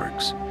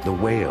aardvarks, the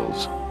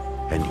whales,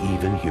 and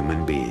even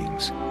human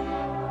beings.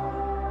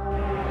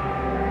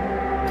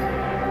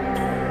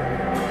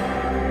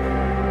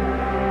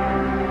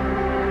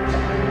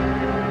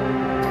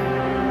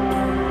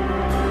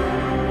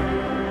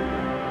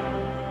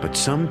 But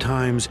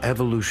sometimes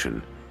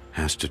evolution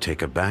has to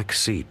take a back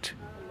seat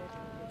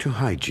to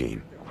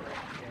hygiene.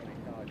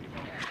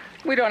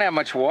 We don't have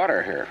much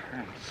water here,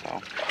 so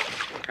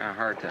it's kind of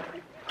hard to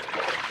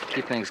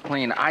keep things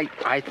clean.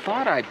 I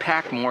thought I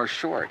packed more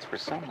shorts. For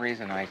some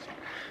reason, I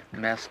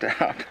messed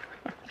up.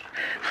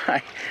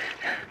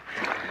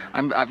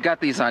 I've got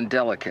these on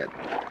delicate.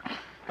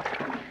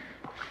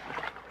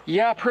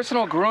 Yeah,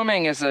 personal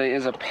grooming is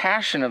a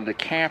passion of the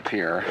camp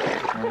here.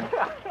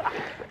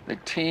 The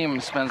team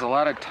spends a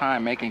lot of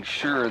time making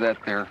sure that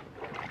they're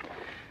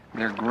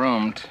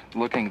groomed,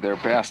 looking their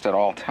best at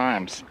all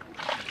times.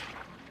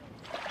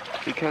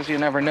 Because you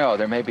never know,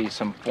 there may be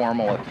some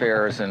formal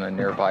affairs in a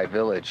nearby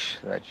village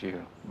that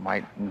you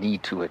might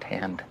need to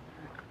attend.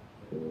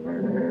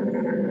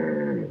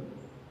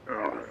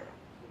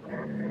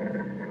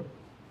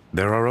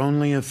 There are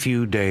only a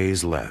few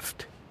days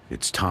left.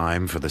 It's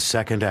time for the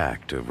second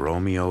act of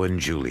Romeo and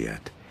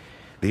Juliet.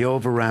 The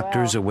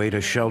oviraptors await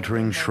a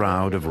sheltering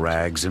shroud of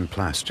rags and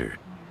plaster.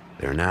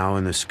 They're now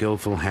in the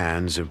skillful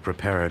hands of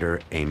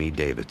preparator Amy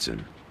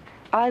Davidson.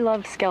 I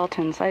loved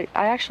skeletons. I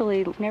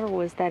actually never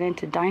was that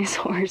into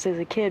dinosaurs as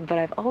a kid, but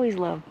I've always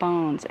loved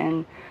bones.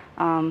 And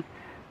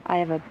I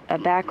have a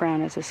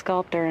background as a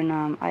sculptor,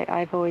 and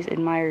I've always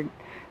admired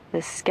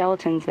the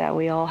skeletons that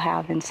we all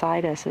have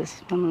inside us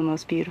as some of the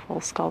most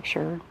beautiful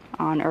sculpture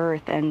on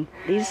Earth. And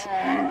these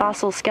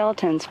fossil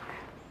skeletons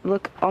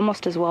look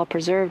almost as well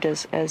preserved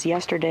as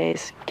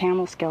yesterday's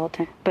camel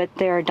skeleton, but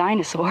they're a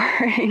dinosaur,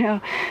 you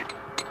know.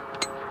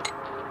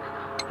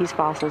 These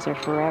fossils are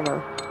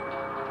forever.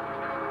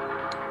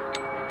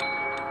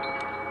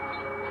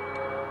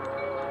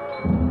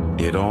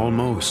 It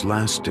almost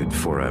lasted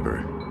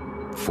forever.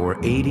 For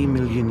 80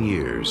 million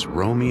years,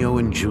 Romeo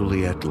and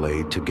Juliet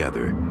lay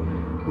together,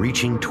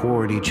 reaching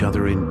toward each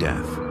other in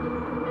death.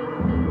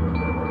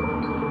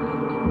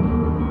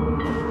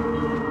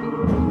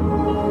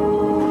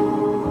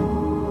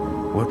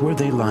 What were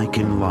they like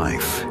in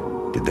life?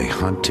 Did they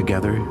hunt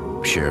together,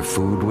 share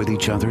food with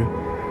each other,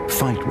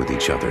 fight with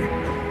each other?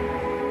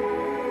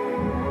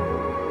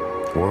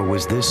 Or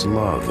was this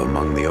love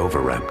among the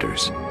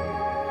oviraptors?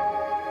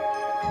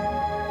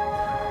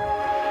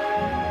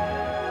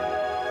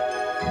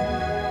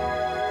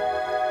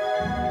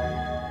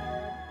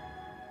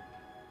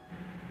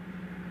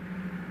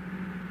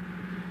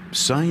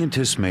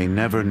 Scientists may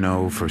never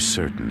know for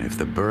certain if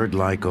the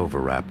bird-like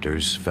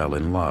oviraptors fell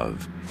in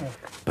love.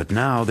 But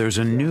now there's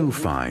a new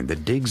find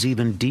that digs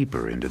even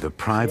deeper into the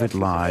private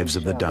lives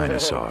of the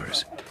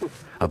dinosaurs.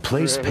 A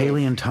place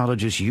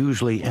paleontologists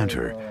usually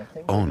enter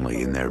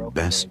only in their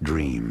best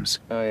dreams.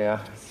 Oh yeah,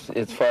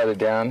 it's farther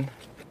down.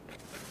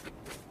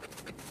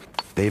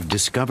 They've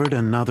discovered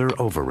another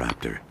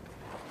oviraptor.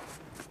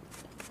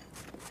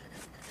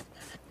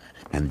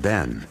 And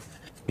then,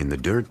 in the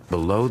dirt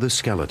below the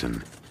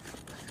skeleton,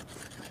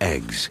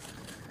 eggs,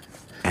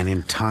 an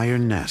entire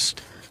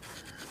nest.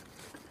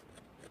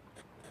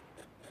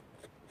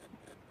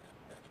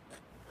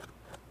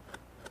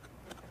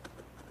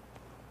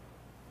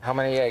 How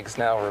many eggs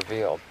now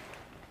revealed?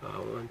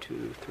 1,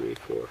 2, 3,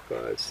 4,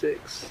 5,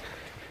 6,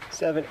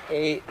 7,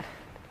 8,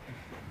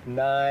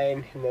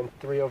 9, and then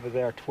 3 over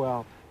there,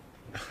 12.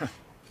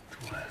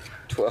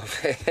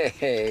 12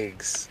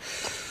 eggs.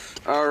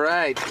 All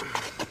right.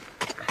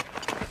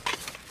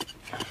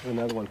 There's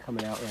another one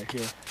coming out right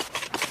here.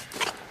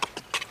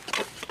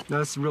 Now,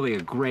 this is really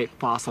a great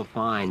fossil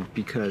find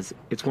because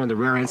it's one of the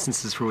rare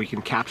instances where we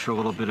can capture a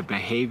little bit of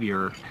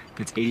behavior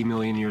that's 80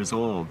 million years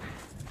old.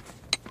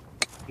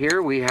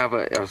 Here we have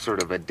a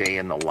sort of a day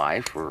in the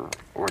life or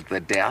the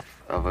death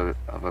of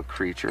a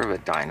creature, of a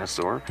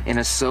dinosaur, in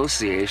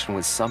association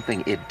with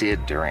something it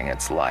did during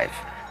its life.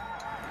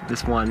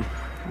 This one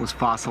was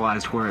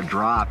fossilized where it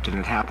dropped, and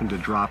it happened to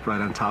drop right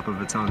on top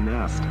of its own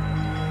nest.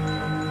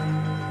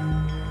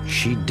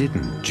 She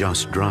didn't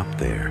just drop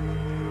there.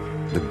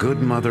 The good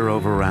mother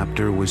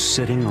oviraptor was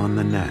sitting on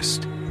the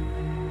nest.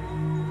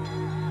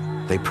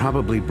 They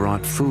probably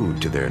brought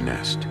food to their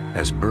nest,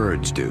 as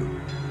birds do.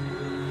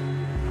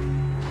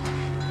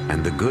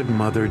 And the good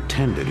mother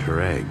tended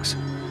her eggs.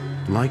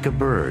 Like a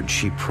bird,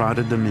 she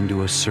prodded them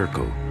into a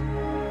circle.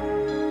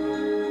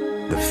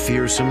 The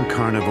fearsome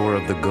carnivore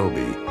of the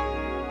Gobi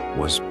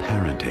was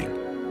parenting.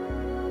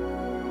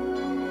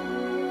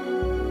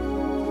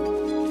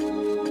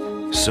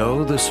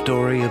 So the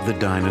story of the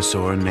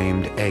dinosaur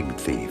named Egg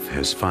Thief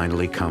has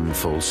finally come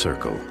full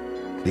circle.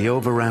 The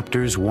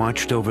oviraptors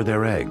watched over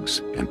their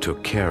eggs and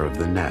took care of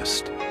the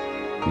nest.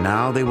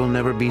 Now they will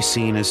never be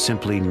seen as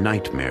simply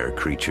nightmare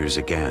creatures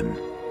again.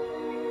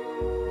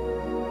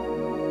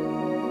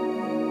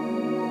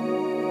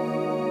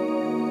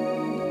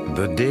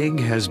 The dig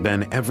has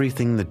been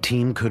everything the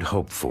team could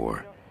hope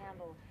for.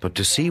 But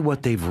to see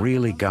what they've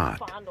really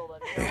got,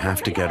 they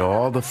have to get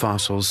all the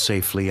fossils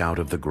safely out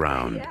of the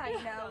ground,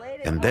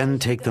 and then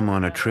take them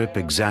on a trip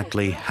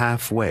exactly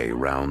halfway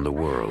round the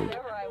world.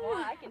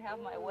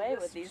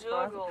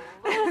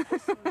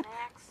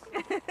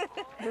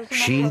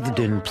 Sheathed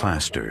in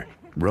plaster,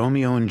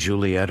 Romeo and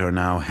Juliet are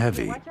now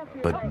heavy,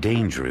 but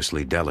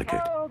dangerously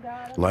delicate,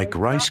 like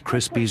Rice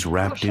Krispies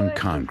wrapped in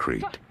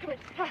concrete.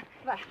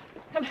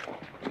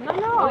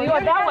 No, you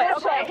went that way.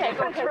 Okay,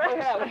 go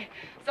that way.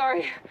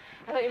 Sorry,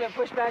 I thought you meant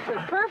push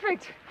backwards.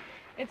 Perfect.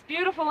 It's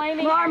beautiful,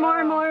 Amy. More.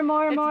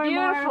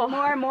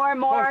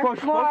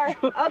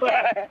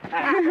 Okay.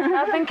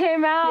 Nothing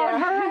came out.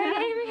 Yeah. All right,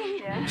 Amy.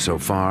 Yeah. So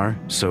far,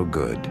 so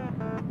good.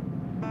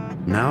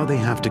 Now they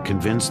have to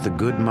convince the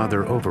good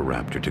mother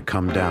oviraptor to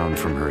come down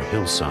from her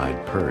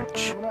hillside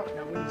perch.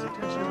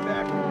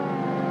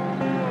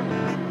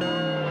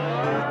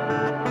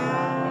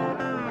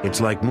 It's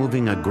like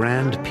moving a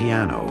grand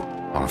piano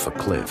off a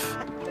cliff.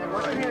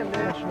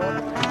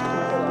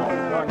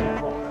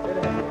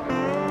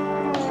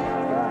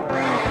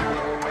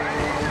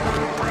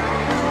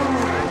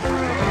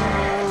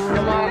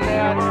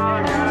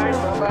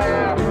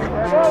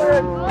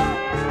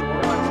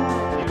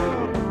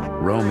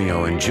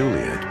 Romeo and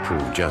Juliet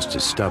prove just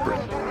as stubborn.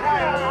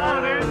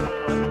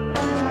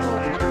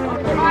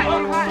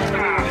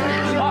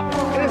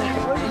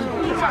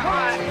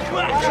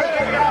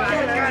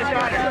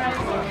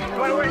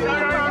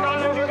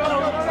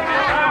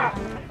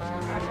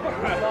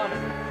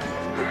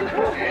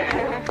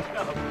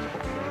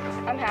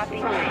 I'm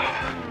happy.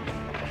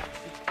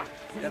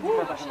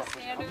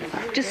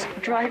 Just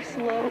drive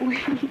slowly,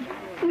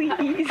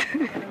 please.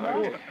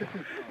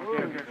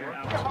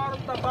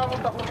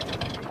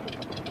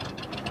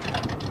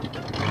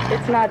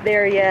 It's not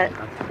there yet.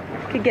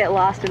 Could get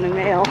lost in the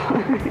mail.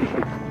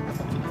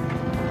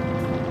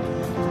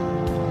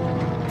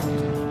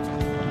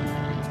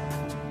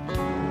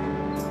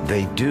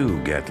 They do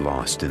get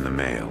lost in the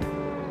mail.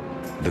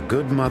 The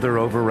good mother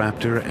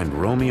Oviraptor and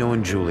Romeo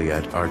and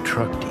Juliet are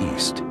trucked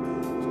east.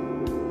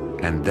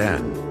 And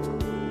then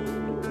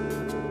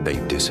they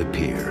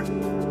disappear,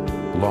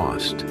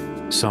 lost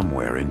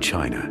somewhere in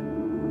China.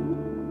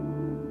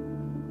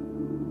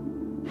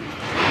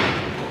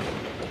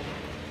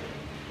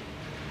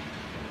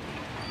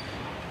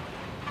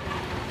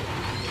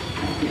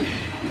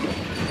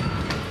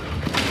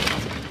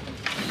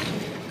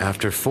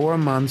 After 4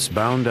 months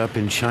bound up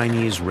in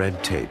Chinese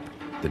red tape,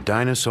 the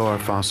dinosaur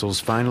fossils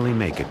finally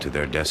make it to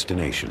their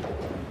destination.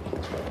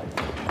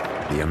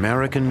 The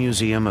American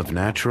Museum of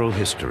Natural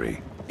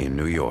History in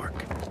New York.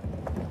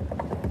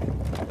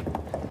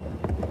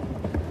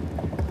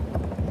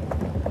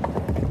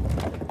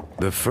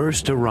 The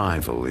first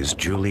arrival is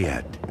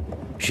Juliet.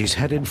 She's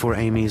headed for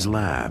Amy's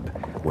lab,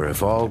 where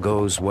if all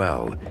goes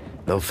well,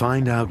 they'll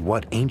find out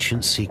what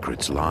ancient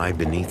secrets lie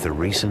beneath the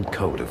recent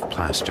coat of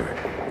plaster.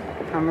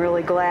 I'm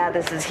really glad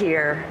this is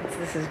here.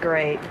 This is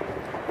great.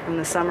 From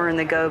the summer in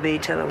the Gobi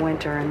to the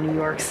winter in New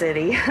York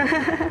City.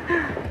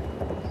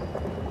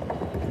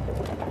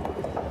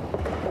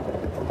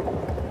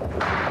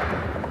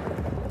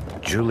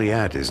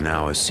 Juliet is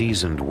now a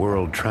seasoned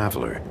world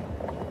traveler.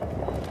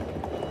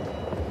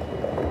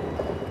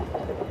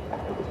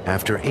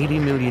 After 80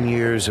 million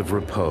years of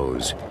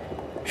repose,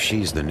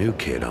 she's the new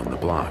kid on the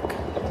block.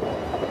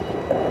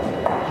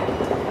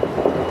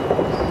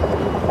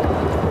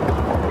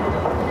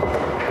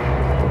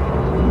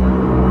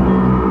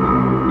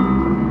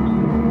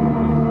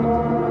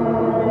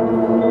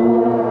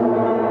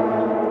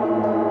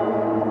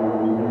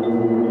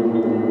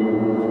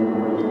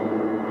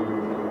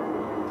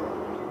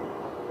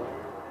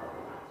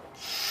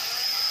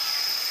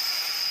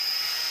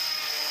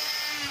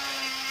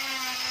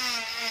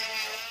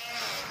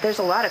 There's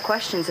a lot of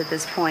questions at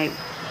this point.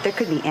 There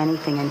could be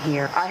anything in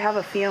here. I have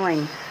a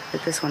feeling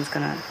that this one's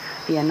gonna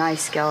be a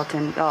nice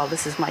skeleton. Oh,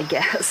 this is my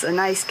guess. A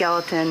nice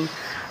skeleton,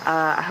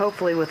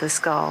 hopefully with a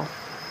skull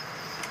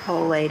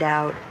all laid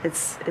out.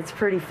 It's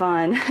pretty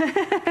fun.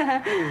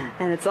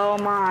 And it's all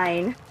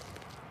mine.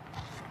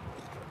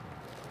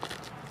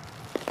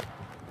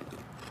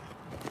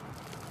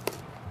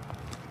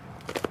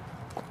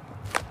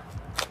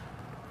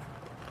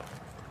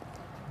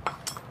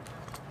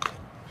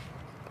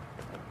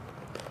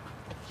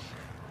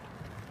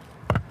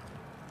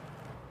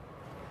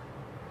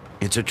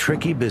 It's a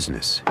tricky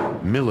business.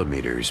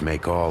 Millimeters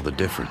make all the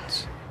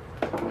difference.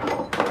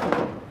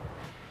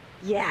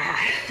 Yeah,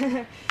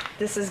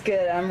 this is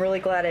good. I'm really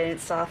glad I didn't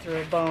saw through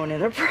a bone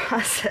in the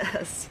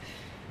process.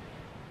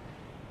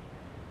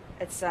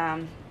 It's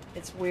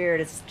weird.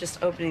 It's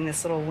just opening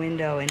this little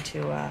window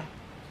into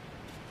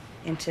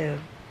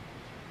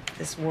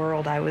this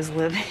world I was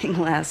living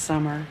last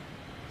summer.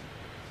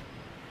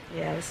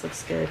 Yeah, this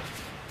looks good.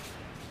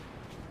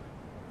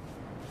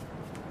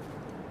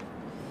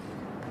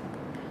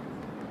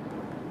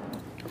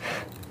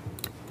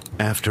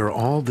 After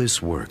all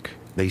this work,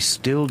 they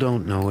still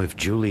don't know if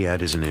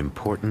Juliet is an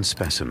important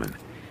specimen,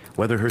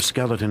 whether her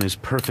skeleton is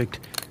perfect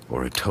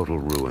or a total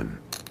ruin.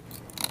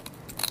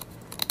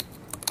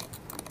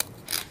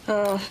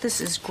 Oh, this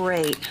is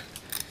great.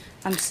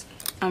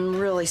 I'm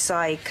really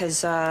psyched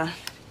because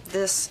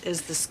this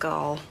is the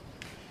skull.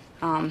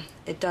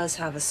 It does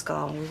have a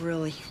skull. We're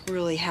really,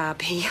 really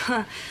happy.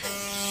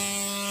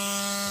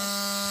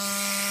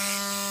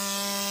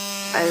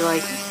 I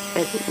like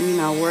it, you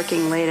know,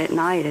 working late at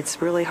night.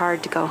 It's really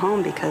hard to go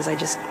home because I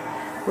just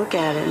look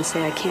at it and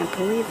say, I can't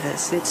believe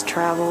this. It's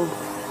traveled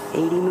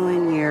 80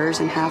 million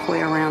years and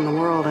halfway around the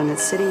world, and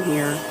it's sitting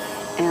here,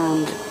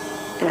 and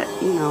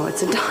you know,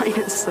 it's a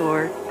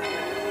dinosaur.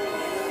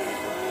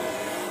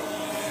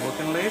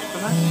 Working late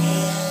tonight?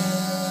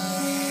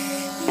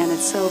 And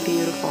it's so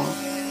beautiful.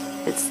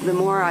 It's the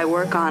more I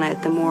work on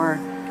it, the more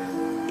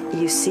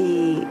you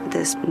see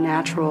this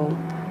natural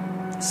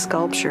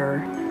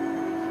sculpture.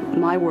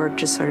 My work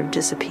just sort of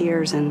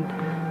disappears and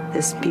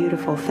this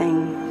beautiful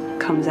thing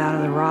comes out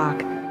of the rock.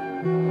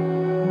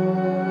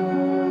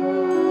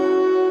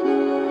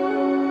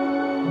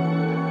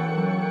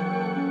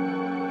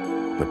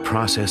 The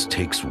process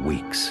takes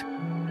weeks.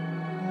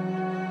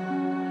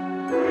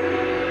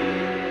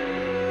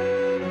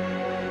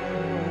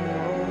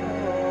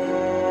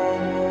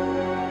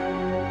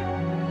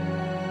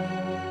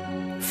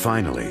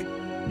 Finally,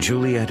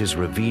 Juliet is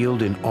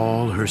revealed in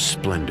all her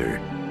splendor.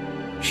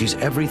 She's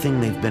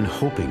everything they've been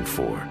hoping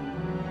for.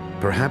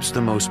 Perhaps the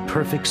most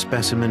perfect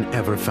specimen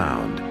ever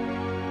found.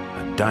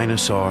 A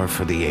dinosaur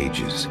for the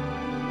ages.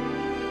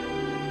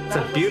 It's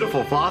a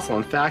beautiful fossil.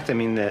 In fact, I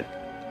mean,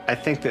 I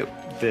think that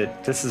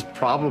this is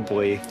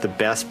probably the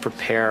best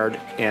prepared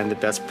and the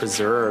best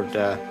preserved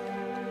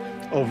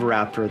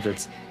oviraptor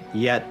that's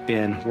yet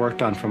been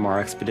worked on from our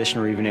expedition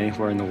or even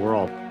anywhere in the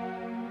world.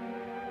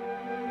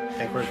 I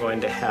think we're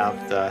going to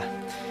have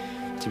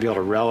to be able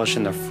to relish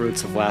in the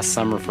fruits of last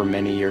summer for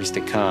many years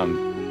to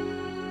come.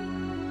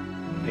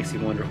 Makes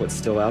you wonder what's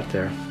still out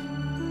there.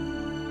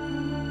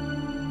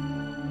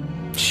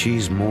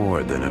 She's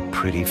more than a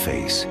pretty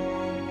face.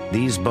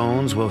 These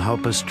bones will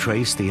help us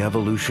trace the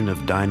evolution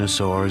of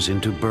dinosaurs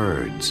into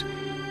birds.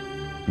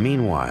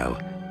 Meanwhile,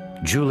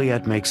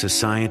 Juliet makes a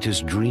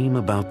scientist dream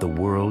about the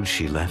world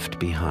she left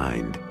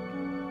behind.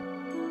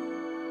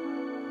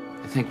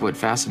 I think what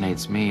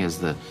fascinates me is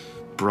the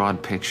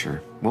broad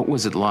picture. What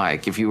was it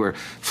like if you were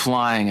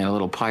flying in a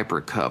little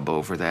Piper Cub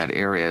over that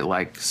area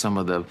like some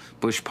of the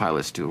bush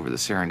pilots do over the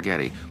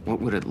Serengeti?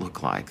 What would it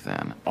look like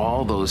then?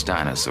 All those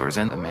dinosaurs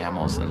and the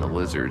mammals and the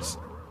lizards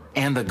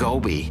and the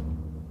Gobi.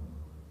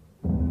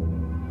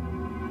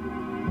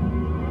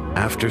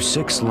 After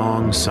 6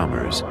 long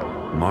summers,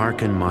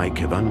 Mark and Mike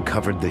have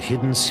uncovered the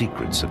hidden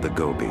secrets of the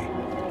Gobi,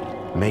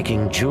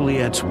 making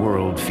Juliet's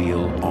world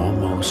feel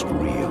almost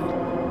real.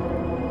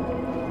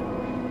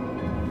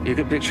 You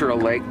could picture a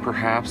lake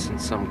perhaps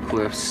and some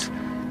cliffs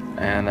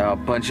and a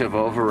bunch of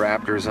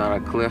oviraptors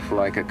on a cliff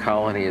like a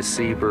colony of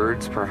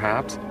seabirds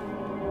perhaps.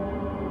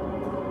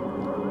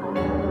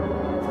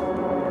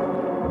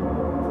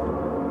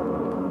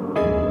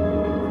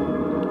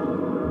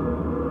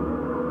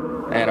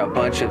 And a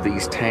bunch of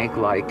these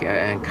tank-like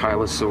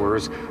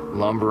ankylosaurs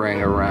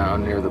lumbering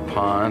around near the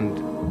pond.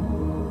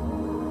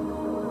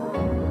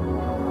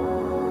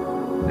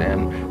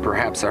 And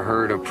perhaps a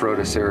herd of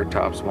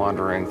protoceratops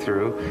wandering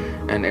through,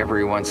 and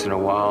every once in a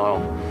while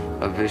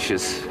a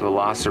vicious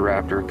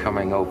velociraptor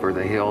coming over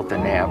the hill to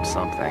nab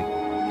something.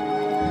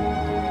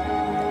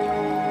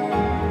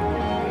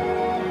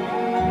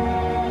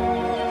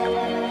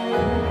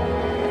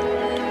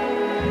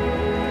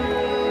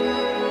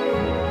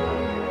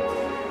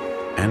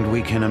 And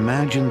we can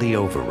imagine the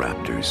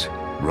oviraptors,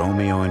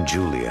 Romeo and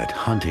Juliet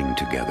hunting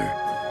together,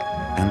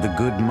 and the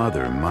good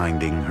mother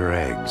minding her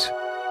eggs.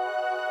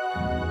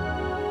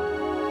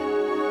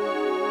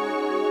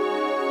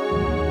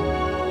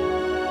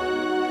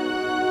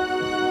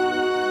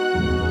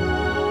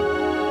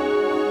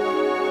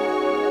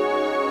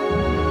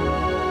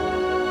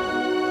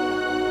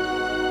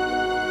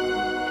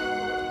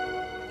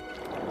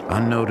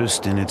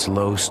 Unnoticed in its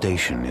low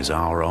station is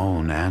our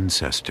own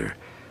ancestor,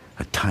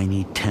 a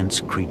tiny, tense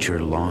creature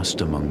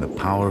lost among the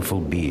powerful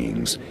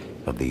beings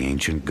of the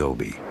ancient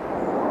Gobi.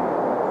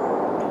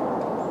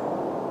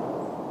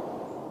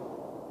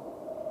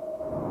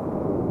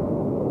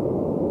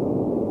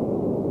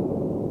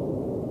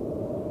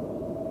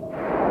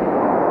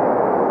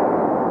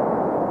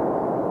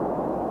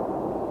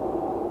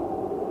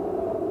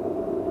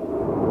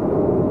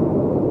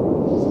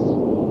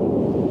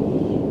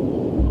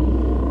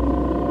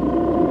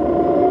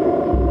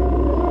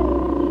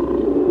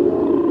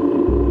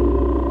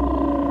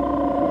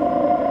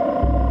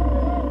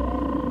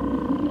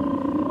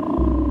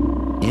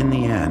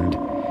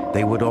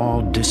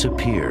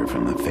 Disappear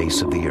from the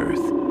face of the earth,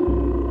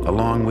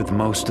 along with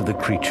most of the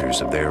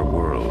creatures of their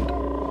world.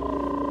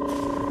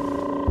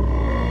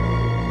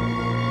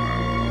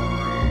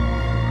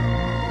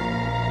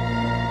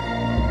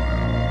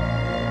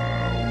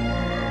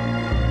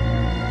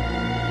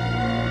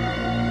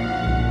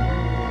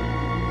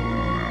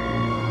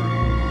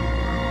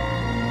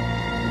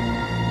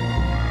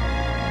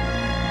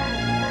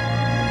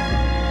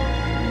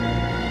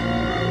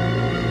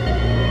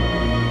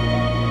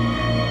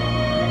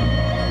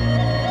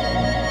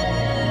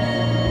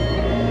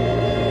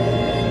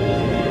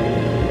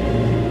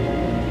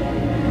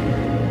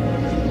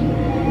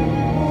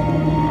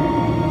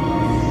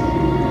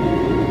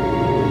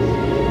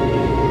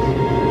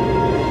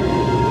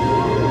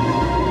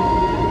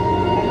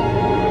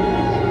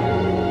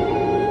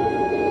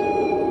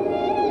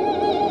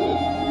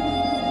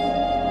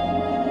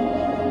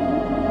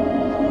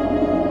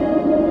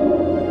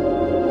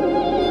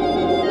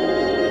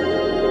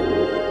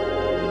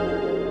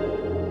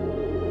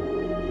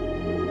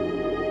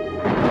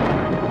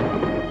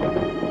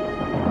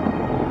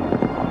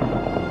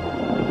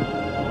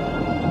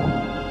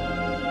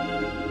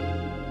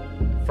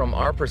 From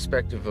our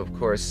perspective, of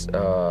course,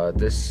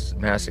 this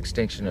mass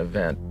extinction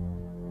event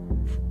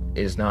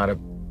is not a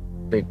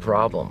big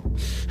problem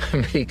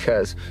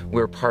because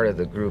we're part of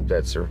the group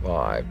that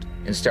survived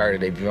and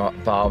started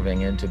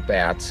evolving into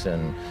bats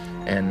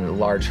and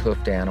large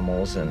hoofed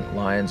animals and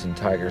lions and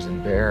tigers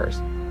and bears,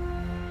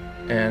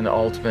 and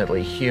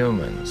ultimately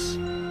humans.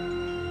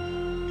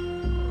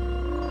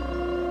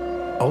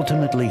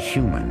 Ultimately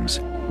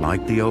humans,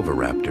 like the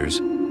oviraptors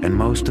and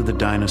most of the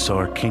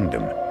dinosaur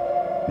kingdom,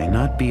 may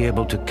not be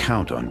able to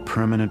count on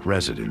permanent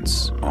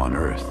residence on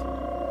Earth.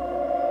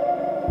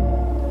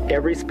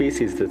 Every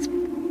species that's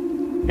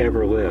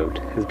ever lived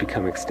has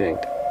become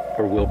extinct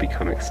or will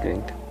become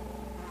extinct.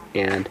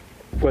 And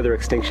whether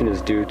extinction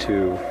is due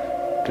to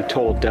the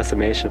total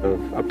decimation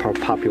of a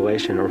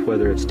population or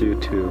whether it's due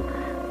to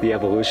the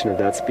evolution of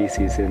that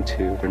species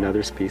into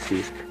another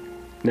species,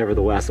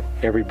 nevertheless,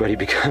 everybody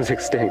becomes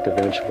extinct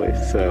eventually.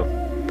 So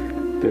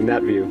in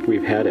that view,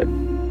 we've had it.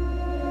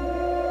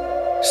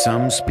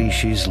 Some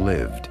species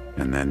lived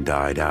and then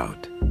died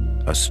out,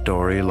 a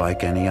story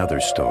like any other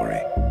story.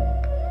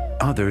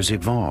 Others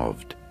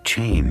evolved,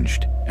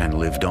 changed, and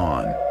lived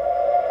on.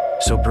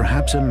 So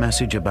perhaps a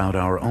message about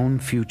our own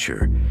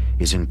future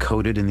is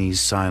encoded in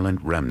these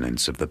silent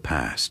remnants of the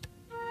past.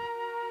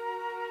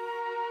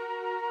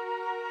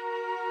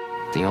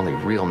 The only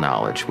real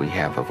knowledge we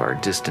have of our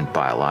distant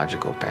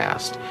biological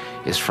past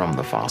is from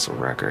the fossil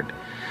record.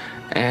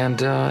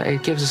 And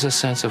it gives us a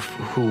sense of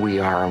who we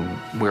are and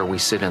where we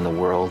sit in the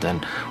world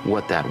and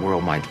what that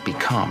world might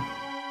become.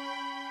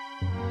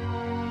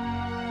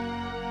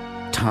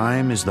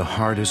 Time is the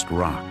hardest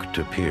rock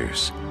to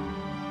pierce,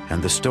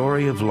 and the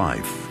story of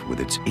life, with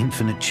its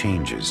infinite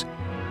changes,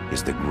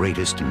 is the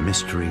greatest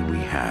mystery we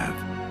have.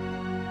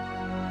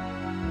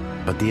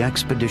 But the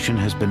expedition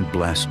has been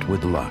blessed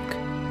with luck.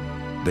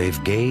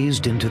 They've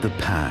gazed into the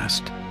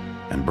past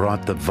and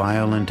brought the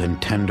violent and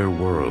tender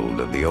world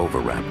of the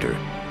oviraptor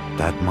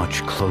that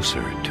much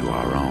closer to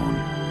our own.